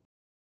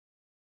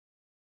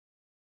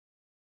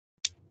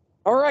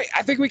 All right,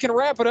 I think we can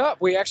wrap it up.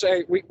 We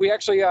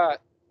actually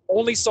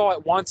only saw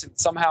it once and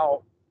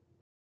somehow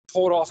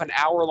pulled off an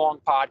hour-long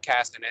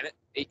podcast in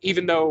it,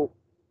 even though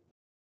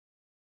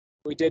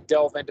we did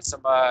delve into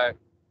some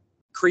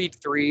Creed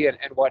 3 and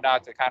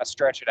whatnot to kind of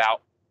stretch it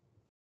out.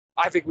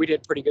 I think we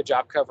did a pretty good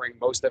job covering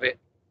most of it.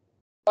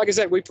 Like I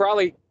said, we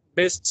probably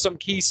missed some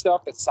key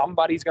stuff that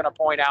somebody's going to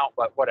point out,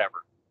 but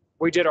whatever.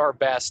 We did our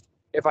best.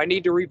 If I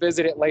need to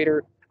revisit it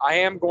later, I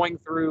am going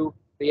through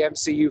the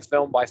MCU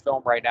film by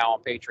film right now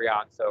on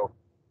Patreon. So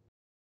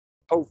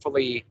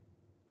hopefully,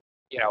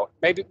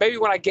 maybe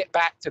when I get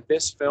back to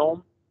this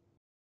film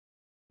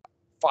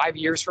 5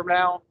 years from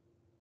now,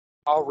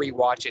 I'll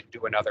rewatch it and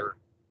do another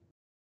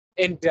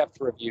in-depth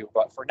review.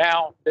 But for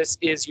now, this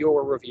is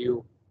your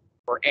review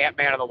for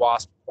Ant-Man and the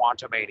Wasp: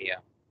 Quantumania.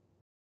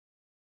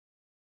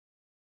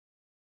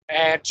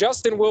 And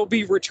Justin will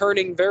be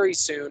returning very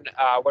soon.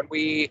 When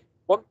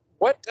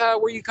what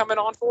were you coming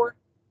on for?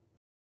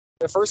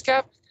 The first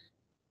cap?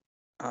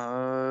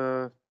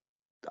 We're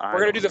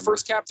gonna do the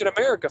first Captain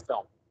America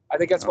film. I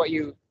think that's what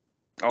you.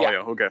 Oh yeah,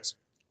 okay.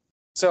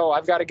 So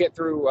I've got to get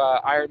through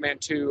Iron Man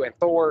 2 and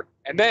Thor,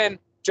 and then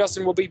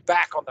Justin will be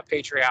back on the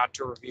Patreon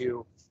to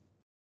review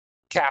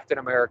Captain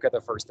America: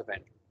 The First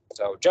Avenger.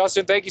 So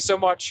Justin, thank you so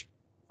much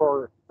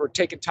for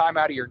taking time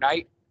out of your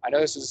night. I know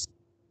this is.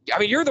 I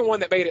mean, you're the one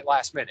that made it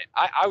last minute.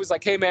 I was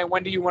like, hey man,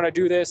 when do you want to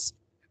do this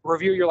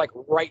review? You're like,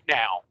 right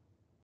now.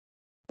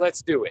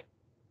 Let's do it.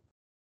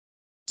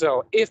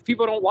 So if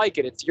people don't like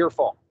it, it's your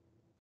fault.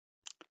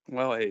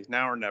 Well, hey,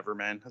 now or never,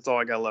 man. That's all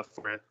I got left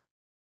for you.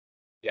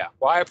 Yeah,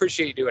 well, I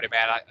appreciate you doing it,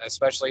 man.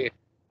 Especially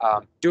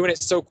doing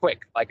it so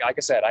quick. Like I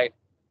said, I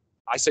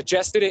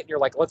suggested it, and you're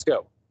like, let's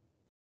go.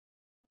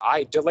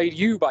 I delayed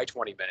you by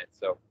 20 minutes,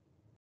 so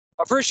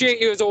appreciate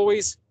you as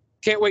always.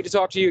 Can't wait to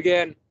talk to you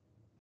again.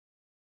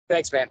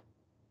 Thanks, man.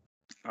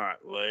 All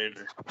right,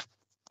 later.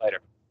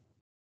 Later.